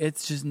trying. And like,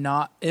 it's just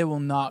not, it will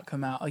not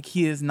come out. Like,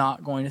 he is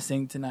not going to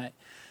sing tonight.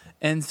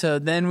 And so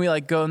then we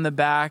like go in the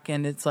back,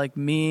 and it's like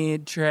me,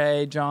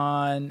 Trae,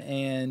 John,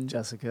 and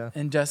Jessica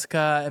and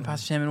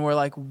Pastor Tim. And we're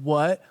like,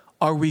 what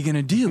are we going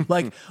to do?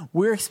 Like,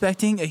 we're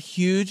expecting a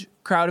huge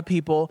crowd of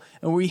people,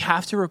 and we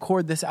have to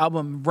record this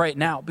album right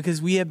now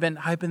because we have been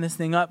hyping this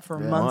thing up for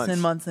months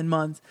and months and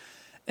months.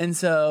 And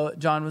so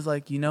John was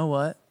like, you know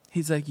what?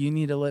 He's like, you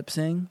need to lip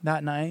sing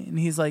that night. And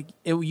he's like,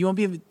 you won't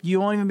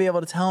even be able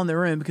to tell in the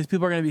room because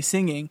people are going to be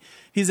singing.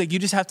 He's like, you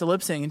just have to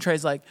lip sing. And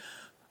Trae's like,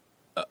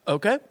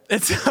 okay.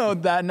 And so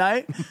that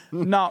night,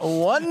 not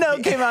one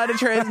note came out of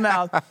Trae's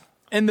mouth.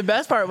 And the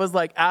best part was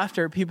like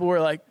after people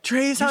were like,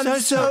 Trae sounded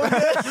so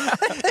good.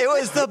 It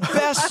was the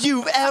best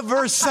you've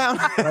ever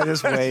sounded. I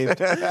just waved.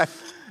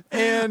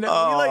 And we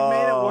like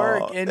made it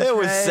work. And it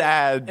was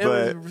sad,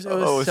 but it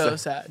was so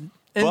sad.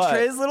 And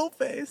Trae's little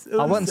face.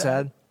 I wasn't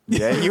sad.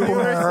 Yeah, you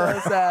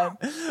were so sad.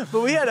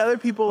 But we had other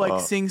people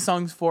like sing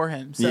songs for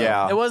him. So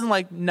it wasn't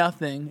like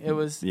nothing. It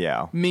was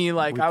me.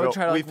 Like I would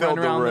try to like run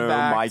around the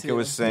back. Micah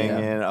was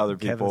singing. Other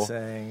people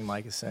sang.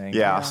 Micah sang.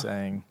 Yeah,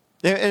 sang.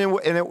 And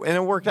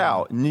it worked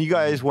out. And you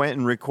guys went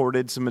and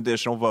recorded some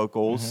additional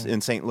vocals in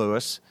St.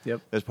 Louis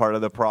as part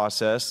of the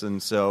process.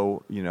 And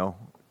so,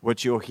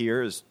 what you'll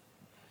hear is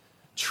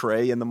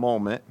Trae in the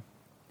moment.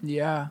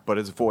 Yeah. But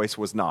his voice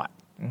was not.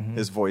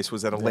 His voice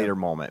was at a later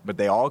moment. But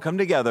they all come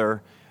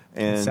together,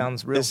 and it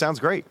sounds real. It sounds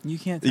great. You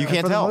can't tell. You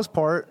can't for tell. the most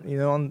part,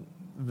 on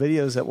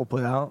videos that we'll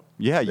put out.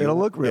 Yeah, it'll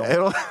look real.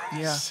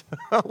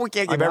 We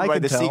can't give everybody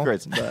the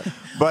secrets,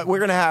 but we're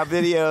gonna have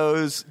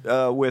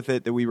videos with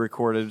it that we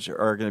recorded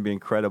are gonna be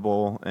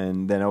incredible.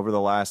 And then over the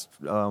last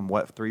 4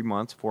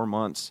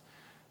 months,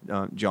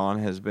 John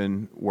has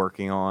been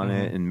working on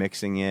it and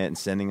mixing it and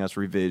sending us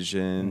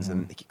revisions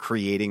and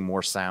creating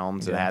more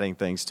sounds and adding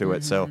things to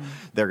it. So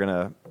they're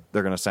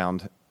gonna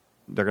sound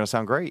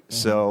great.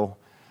 So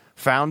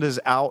Found is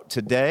out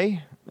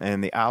today.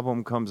 And the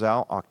album comes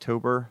out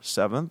October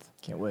 7th.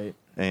 Can't wait.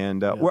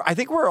 And I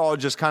think we're all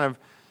just kind of,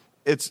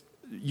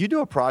 you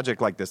do a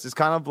project like this. It's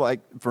kind of like,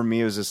 for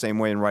me, it was the same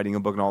way in writing a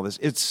book and all this.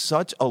 It's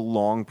such a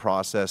long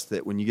process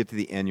that when you get to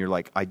the end, you're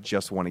like, I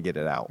just want to get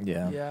it out.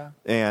 Yeah.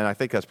 And I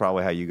think that's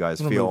probably how you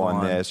guys feel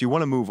on this. You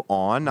want to move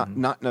on,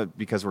 not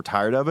because we're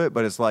tired of it,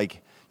 but it's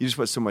like you just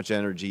put so much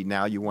energy.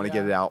 Now you want to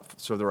get it out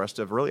so the rest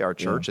of really our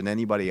church and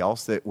anybody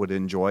else that would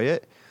enjoy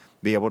it,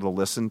 be able to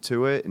listen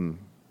to it. And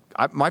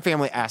my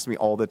family asks me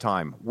all the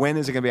time, when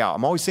is it going to be out?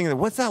 I'm always singing,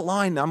 what's that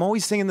line? I'm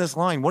always singing this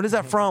line. What is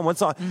that from?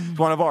 What's on? It's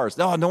one of ours.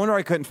 Oh, no wonder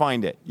I couldn't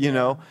find it, you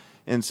know?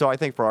 And so I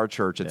think for our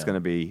church, it's going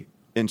to be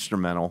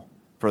instrumental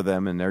for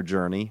them in their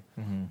journey.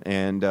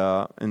 And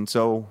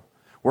so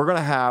we're going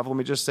to have, let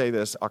me just say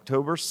this,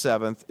 October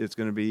 7th, it's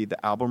going to be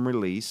the album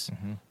release.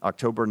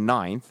 October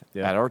 9th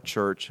at our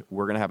church,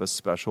 we're going to have a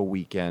special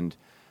weekend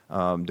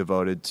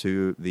devoted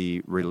to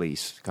the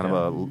release, kind of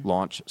a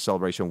launch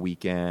celebration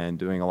weekend,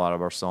 doing a lot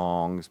of our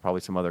songs,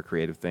 probably some other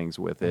creative things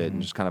with it,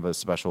 and just kind of a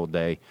special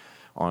day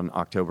on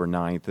October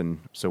 9th. And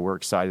so we're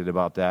excited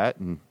about that.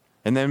 And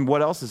then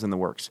what else is in the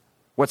works?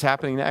 What's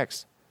happening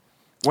next?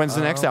 When's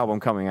the next album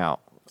coming out?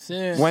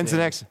 Soon. When's the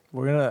next?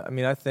 We're going to, I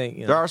mean, I think,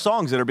 you know, there are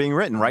songs that are being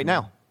written right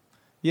now.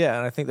 Yeah,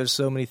 and I think there's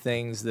so many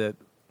things that,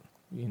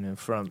 you know,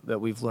 that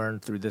we've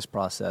learned through this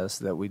process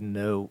that we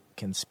know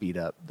can speed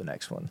up the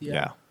next one.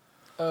 Yeah.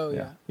 Oh,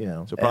 yeah. You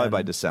know, So probably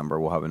by December,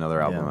 we'll have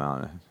another album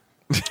out.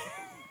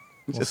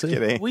 Just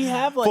kidding. We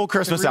have like full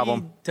Christmas 3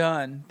 album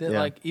done that Yeah.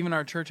 like even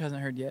our church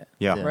hasn't heard yet.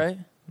 Yeah. Right?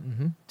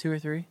 2 or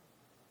 3?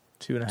 2.5.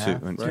 Two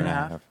Two and a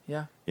half.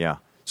 Yeah. Yeah.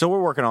 So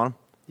we're working on them.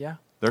 Yeah.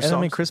 There's And I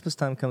songs, mean, Christmas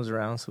time comes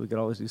around, so we could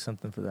always do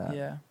something for that.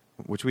 Yeah.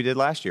 which we did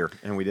last year,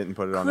 and we didn't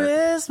put it on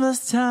there.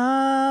 Christmas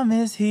time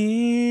is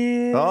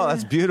here. Oh,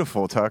 that's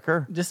beautiful,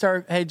 Tucker. Just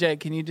start. Hey, Jake,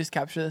 can you just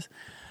capture this?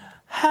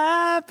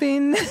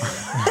 Happiness.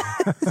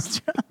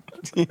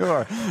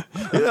 You're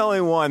the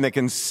only one that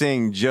can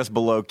sing just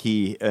below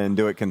key and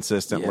do it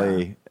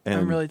consistently. Yeah.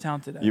 And I'm really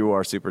talented at it. You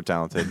are super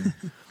talented.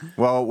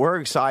 Well, we're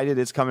excited.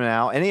 It's coming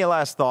out. Any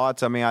last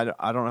thoughts? I mean, I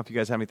don't know if you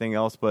guys have anything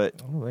else,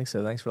 but I don't think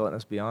so. Thanks for letting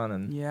us be on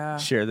and Yeah.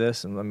 share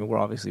this. And I mean, we're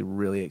obviously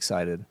really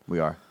excited. we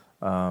are.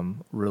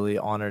 Really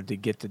honored to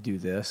get to do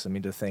this. I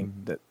mean, to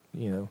think that,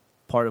 you know,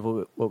 part of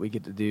what we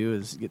get to do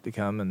is get to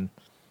come and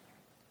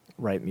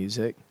write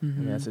music. I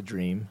mean, that's a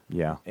dream.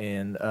 Yeah.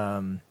 And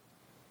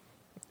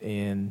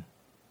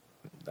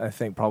I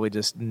think probably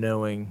just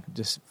knowing,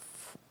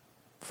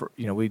 for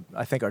you know,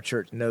 I think our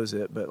church knows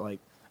it, but like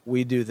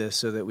we do this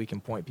so that we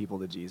can point people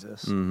to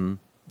Jesus. And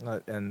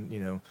you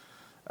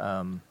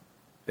know,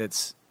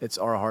 it's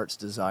our heart's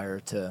desire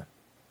to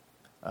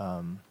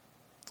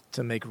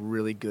make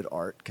really good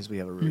art because we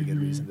have a really good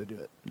reason to do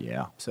it.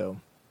 Yeah. So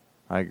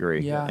I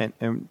agree. Yeah.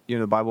 And you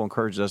know, the Bible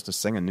encourages us to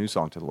sing a new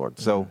song to the Lord.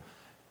 So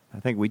I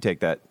think we take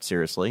that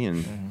seriously.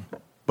 And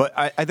but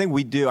I think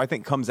we do. I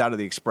think it comes out of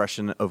the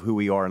expression of who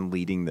we are in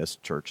leading this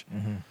church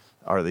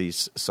are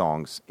these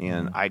songs.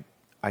 And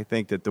I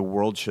think that the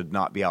world should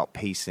not be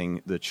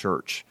outpacing the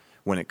church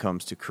when it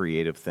comes to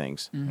creative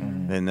things,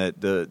 and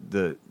that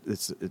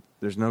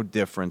there's no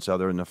difference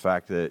other than the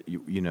fact that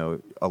you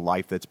know, a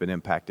life that's been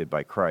impacted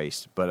by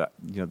Christ, but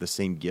you know, the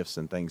same gifts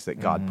and things that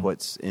God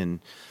puts in,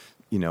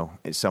 you know,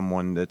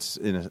 someone that's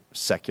in a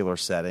secular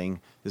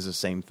setting is the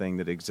same thing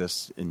that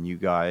exists in you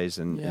guys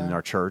and in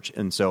our church,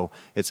 and so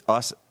it's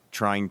us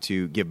trying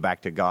to give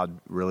back to God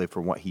really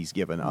for what He's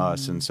given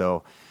us, and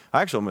so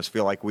I actually almost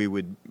feel like we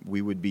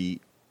would be.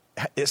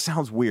 It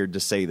sounds weird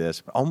to say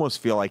this, but I almost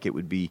feel like it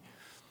would be.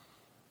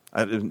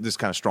 This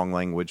kind of strong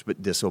language,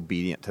 but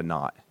disobedient to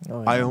not.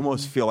 Oh, yeah. I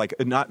almost feel like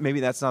maybe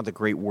that's not the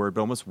great word,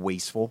 but almost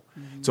wasteful.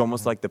 It's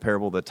almost like the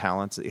parable of the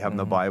talents that you have in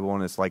the Bible,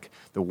 and it's like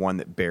the one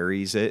that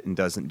buries it and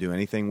doesn't do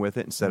anything with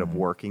it instead of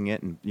working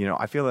it. And you know,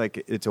 I feel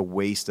like it's a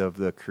waste of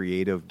the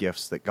creative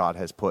gifts that God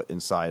has put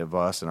inside of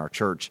us and our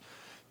church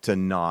to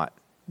not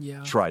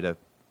try to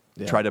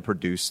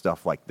produce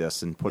stuff like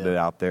this and put it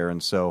out there.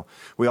 And so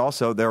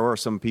there were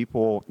some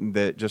people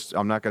that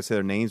I'm not going to say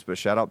their names, but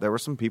shout out, there were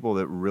some people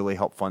that really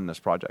helped fund this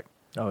project.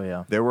 Oh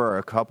yeah. There were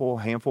a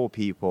handful of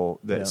people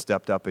that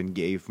stepped up and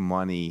gave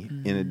money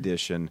in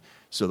addition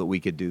so that we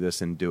could do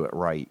this and do it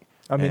right.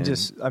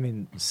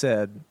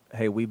 Said,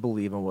 hey, we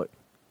believe in what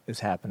is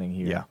happening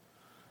here. Yeah.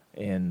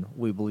 And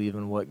we believe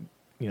in what,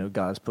 you know,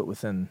 God has put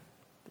within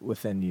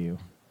you.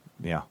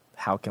 Yeah.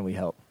 How can we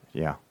help?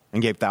 Yeah.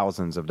 And gave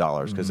thousands of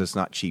dollars because it's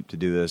not cheap to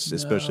do this,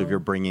 especially if you're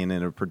bringing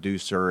in a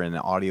producer and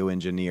an audio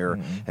engineer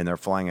and they're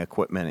flying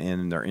equipment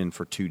in and they're in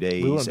for 2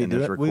 days and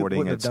there's recording.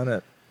 We wouldn't have done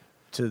it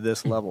to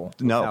this level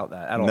without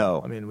that at all.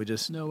 No. I mean, we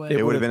just... No way.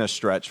 It would have been a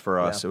stretch for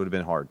us. It would have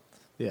been hard.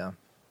 Yeah.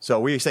 So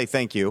we say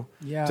thank you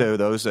to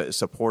those that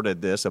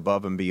supported this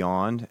above and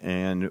beyond.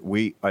 And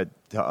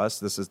to us,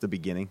 this is the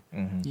beginning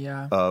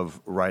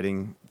of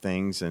writing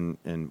things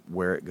and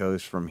where it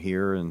goes from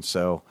here. And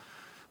so...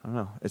 I don't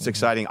know. It's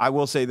exciting. I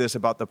will say this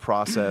about the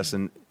process,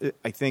 and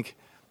I think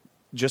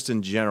just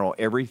in general,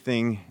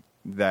 everything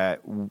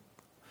that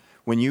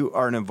when you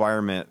are in an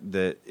environment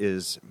that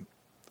is,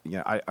 you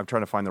know, I'm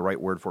trying to find the right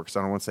word for it because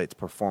I don't want to say it's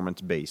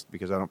performance-based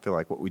because I don't feel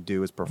like what we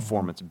do is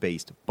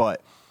performance-based.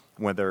 But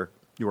whether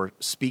you are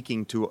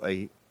speaking to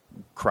a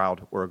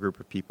crowd or a group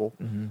of people,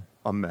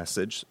 a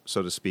message,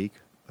 so to speak,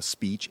 a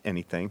speech,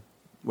 anything,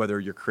 whether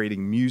you're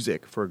creating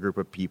music for a group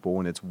of people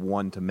and it's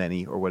one to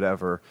many or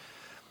whatever,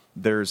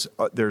 there's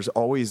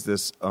always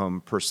this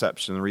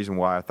perception. The reason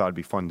why I thought it'd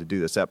be fun to do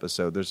this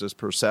episode, there's this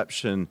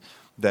perception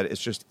that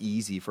it's just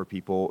easy for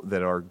people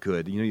that are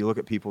good. You look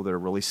at people that are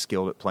really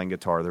skilled at playing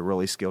guitar, they're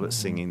really skilled at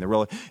singing,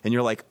 and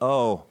you're like,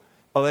 oh,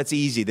 that's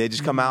easy. They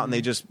just come out and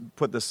they just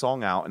put the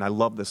song out, and I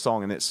love the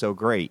song, and it's so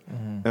great.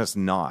 And it's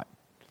not.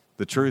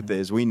 The truth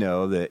is, we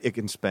know that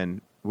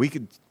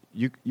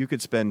you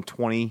could spend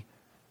 20,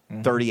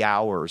 30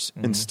 hours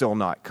and still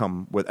not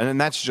come with,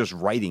 and that's just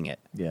writing it.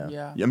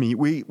 Yeah. I mean,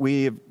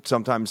 we have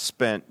sometimes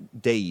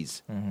spent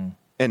days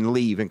and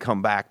leave and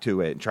come back to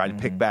it and try to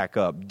pick back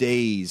up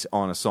days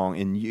on a song.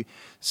 And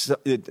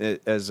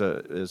as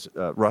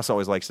Russ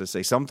always likes to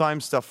say,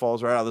 sometimes stuff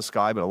falls right out of the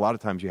sky, but a lot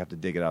of times you have to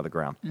dig it out of the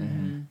ground.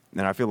 And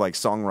I feel like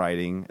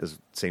songwriting is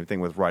the same thing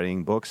with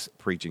writing books,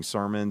 preaching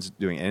sermons,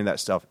 doing any of that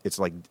stuff. It's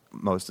like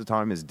most of the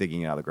time is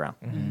digging it out of the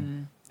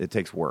ground. It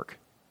takes work.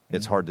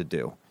 It's hard to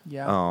do.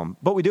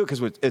 But we do it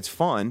because it's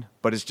fun,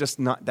 but it's just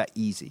not that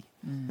easy.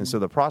 And so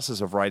the process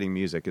of writing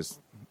music is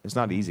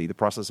not easy. The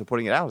process of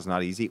putting it out is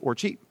not easy or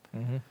cheap.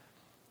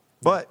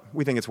 But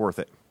we think it's worth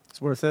it. It's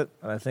worth it.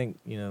 And I think,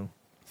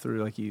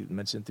 through, like you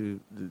mentioned, through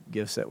the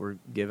gifts that we're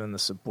given, the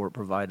support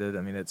provided,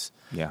 I mean,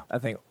 I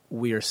think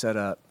we are set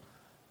up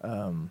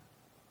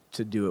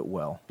to do it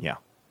well. Yeah.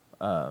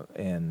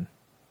 And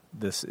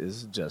this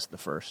is just the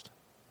first.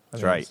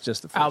 That's right. It's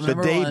just the first. The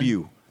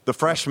debut, the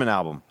freshman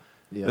album.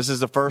 Yeah. This is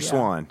the first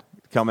one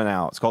coming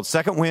out. It's called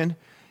Second Wind.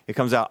 It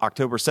comes out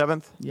October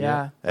 7th.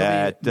 Yeah.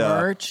 At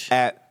merch.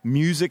 At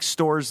music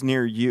stores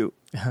near you.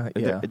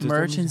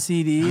 Merch and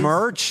CDs.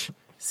 Merch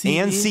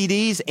and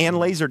CDs and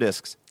laser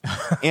discs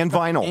and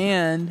vinyl.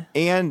 And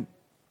are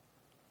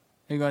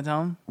you going to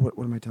tell him? What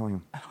am I telling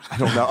him? I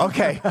don't know.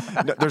 Okay.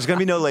 No, there's going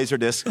to be no laser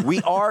disc.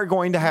 We are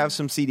going to have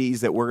some CDs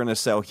that we're going to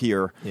sell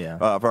here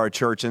for our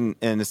church. And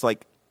it's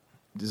like,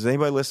 does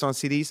anybody listen on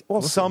CDs?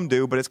 Well, some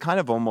do, but it's kind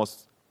of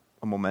almost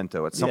a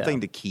memento. It's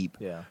something to keep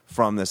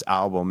from this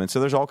album. And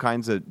so there's all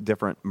kinds of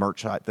different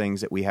merch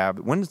things that we have.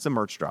 When is the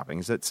merch dropping?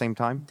 Is it the same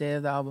time? Day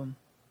of the album.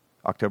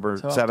 October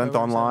 7th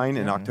online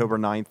and October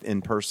 9th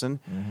in person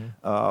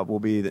will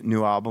be the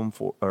new album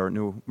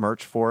new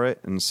merch for it.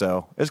 And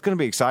so it's going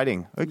to be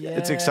exciting.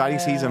 It's an exciting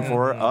season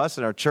for us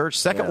and our church.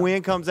 Second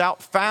Wind comes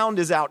out. Found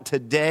is out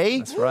today.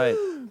 That's right.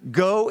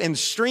 Go and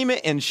stream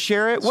it and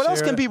share it. What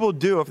else can people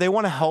do if they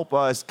want to help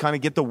us kind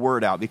of get the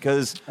word out?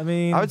 Because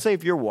I would say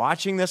if you're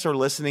watching this or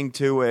listening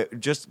to it,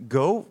 just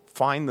go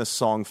find the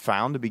song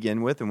Found to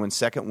begin with. And when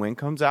Second Wind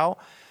comes out,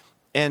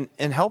 and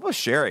help us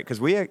share it, because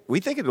we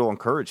think it will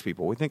encourage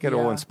people. We think it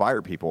will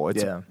inspire people.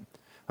 I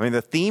mean,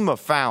 the theme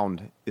of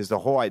Found is the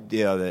whole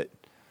idea that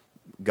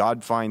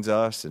God finds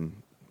us,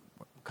 and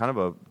kind of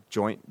a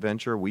joint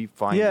venture. We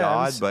find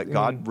God, but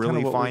God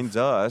really finds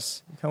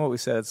us. Kind of what we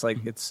said. It's like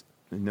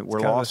we're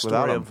lost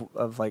without Him.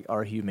 Of like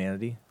our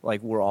humanity.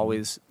 Like we're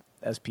always,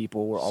 as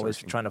people, we're always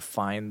trying to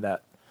find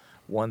that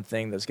one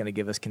thing that's going to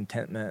give us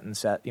contentment and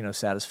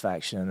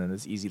satisfaction, and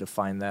it's easy to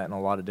find that in a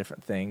lot of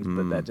different things,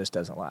 but that just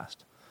doesn't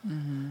last.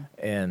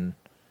 And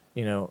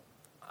I know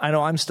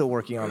I'm still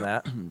working on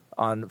that,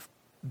 on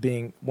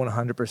being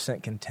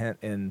 100% content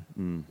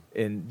in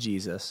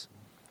Jesus,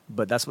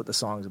 but that's what the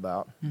song's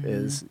about.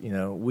 Is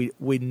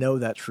we know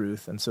that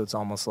truth, and so it's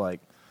almost like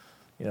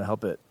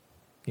help it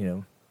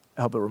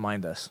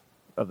remind us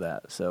of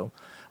that. So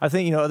I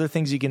think other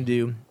things you can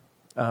do,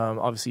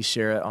 obviously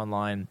share it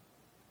online,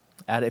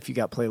 add it if you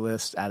got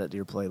playlists, add it to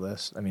your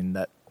playlist. I mean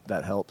that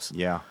helps.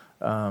 Yeah.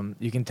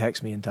 You can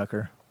text me and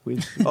Tucker.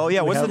 What's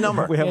the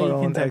number? We have our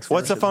own text.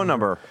 What's the phone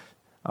number?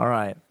 All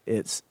right.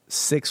 It's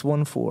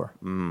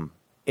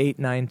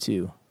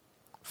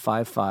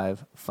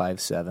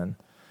 614-892-5557.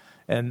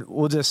 And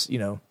we'll just,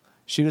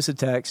 shoot us a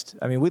text.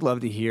 I mean, we'd love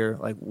to hear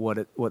like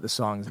what the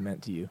song's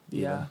meant to you.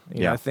 Yeah.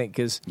 I think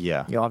because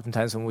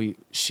oftentimes when we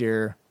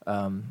share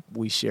a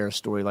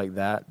story like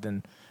that,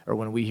 or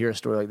when we hear a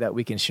story like that,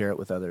 we can share it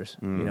with others,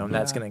 and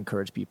that's going to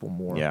encourage people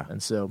more. Yeah. And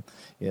so,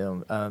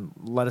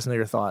 let us know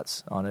your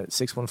thoughts on it.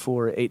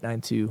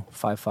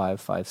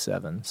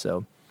 614-892-5557.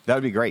 So that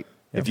would be great.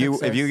 If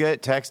you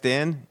get text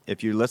in,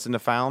 if you listen to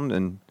Found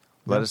and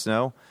let us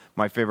know.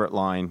 My favorite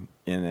line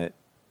in it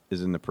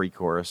is in the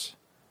pre-chorus.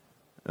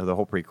 The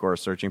whole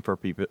pre-chorus, searching for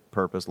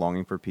purpose,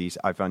 longing for peace.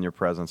 I found your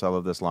presence. I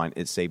love this line.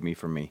 It saved me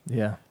from me.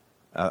 Yeah.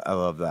 I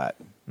love that.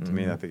 To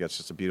me, I think that's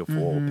just a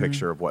beautiful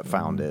picture of what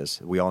Found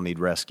is. We all need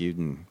rescued,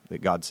 and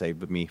that God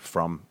saved me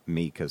from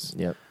me, because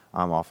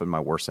I'm often my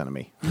worst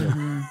enemy.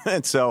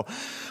 And so,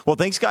 well,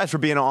 thanks, guys, for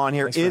being on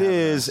here. It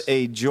is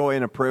a joy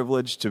and a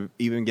privilege to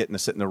even get to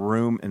sit in the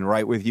room and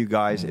write with you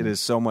guys. It is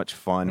so much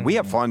fun. We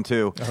have fun,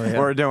 too.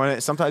 We're doing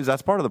it. Sometimes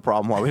that's part of the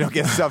problem why we don't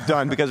get stuff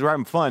done, because we're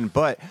having fun.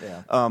 But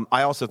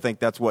I also think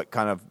that's what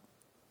kind of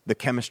the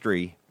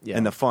chemistry Yeah.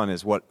 And the fun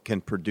is what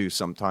can produce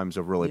sometimes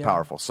a really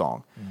powerful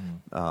song.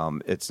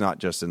 It's not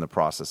just in the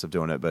process of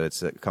doing it, but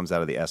it comes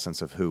out of the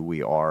essence of who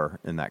we are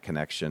in that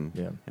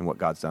connection and what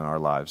God's done in our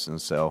lives.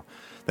 And so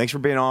thanks for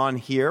being on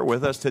here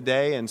with us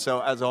today. And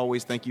so, as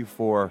always, thank you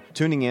for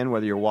tuning in,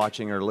 whether you're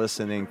watching or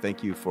listening.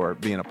 Thank you for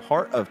being a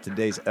part of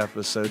today's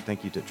episode.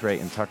 Thank you to Trae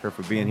and Tucker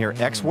for being here.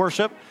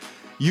 XWRSHP.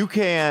 You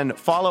can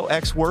follow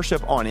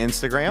XWRSHP on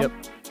Instagram,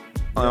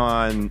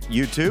 on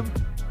YouTube.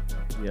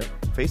 Yep.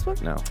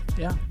 Facebook? No.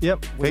 Yeah.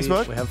 Yep.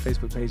 Facebook? We have a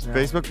Facebook page now.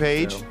 Facebook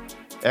page. So.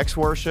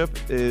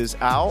 XWRSHP is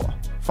out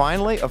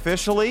finally,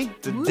 officially,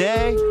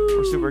 today. Woo!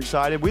 We're super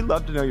excited. We'd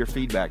love to know your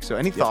feedback. So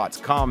any thoughts,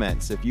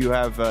 comments, if you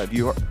have, if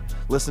you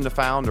listen to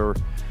Found or,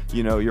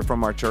 you're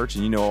from our church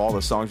and you know all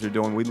the songs you're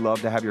doing, we'd love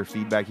to have your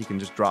feedback. You can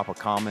just drop a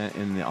comment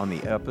on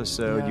the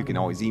episode. Yeah. You can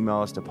always email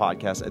us to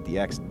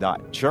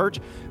podcast@thex.church.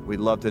 We'd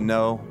love to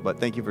know. But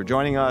thank you for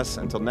joining us.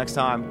 Until next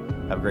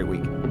time, have a great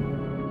week.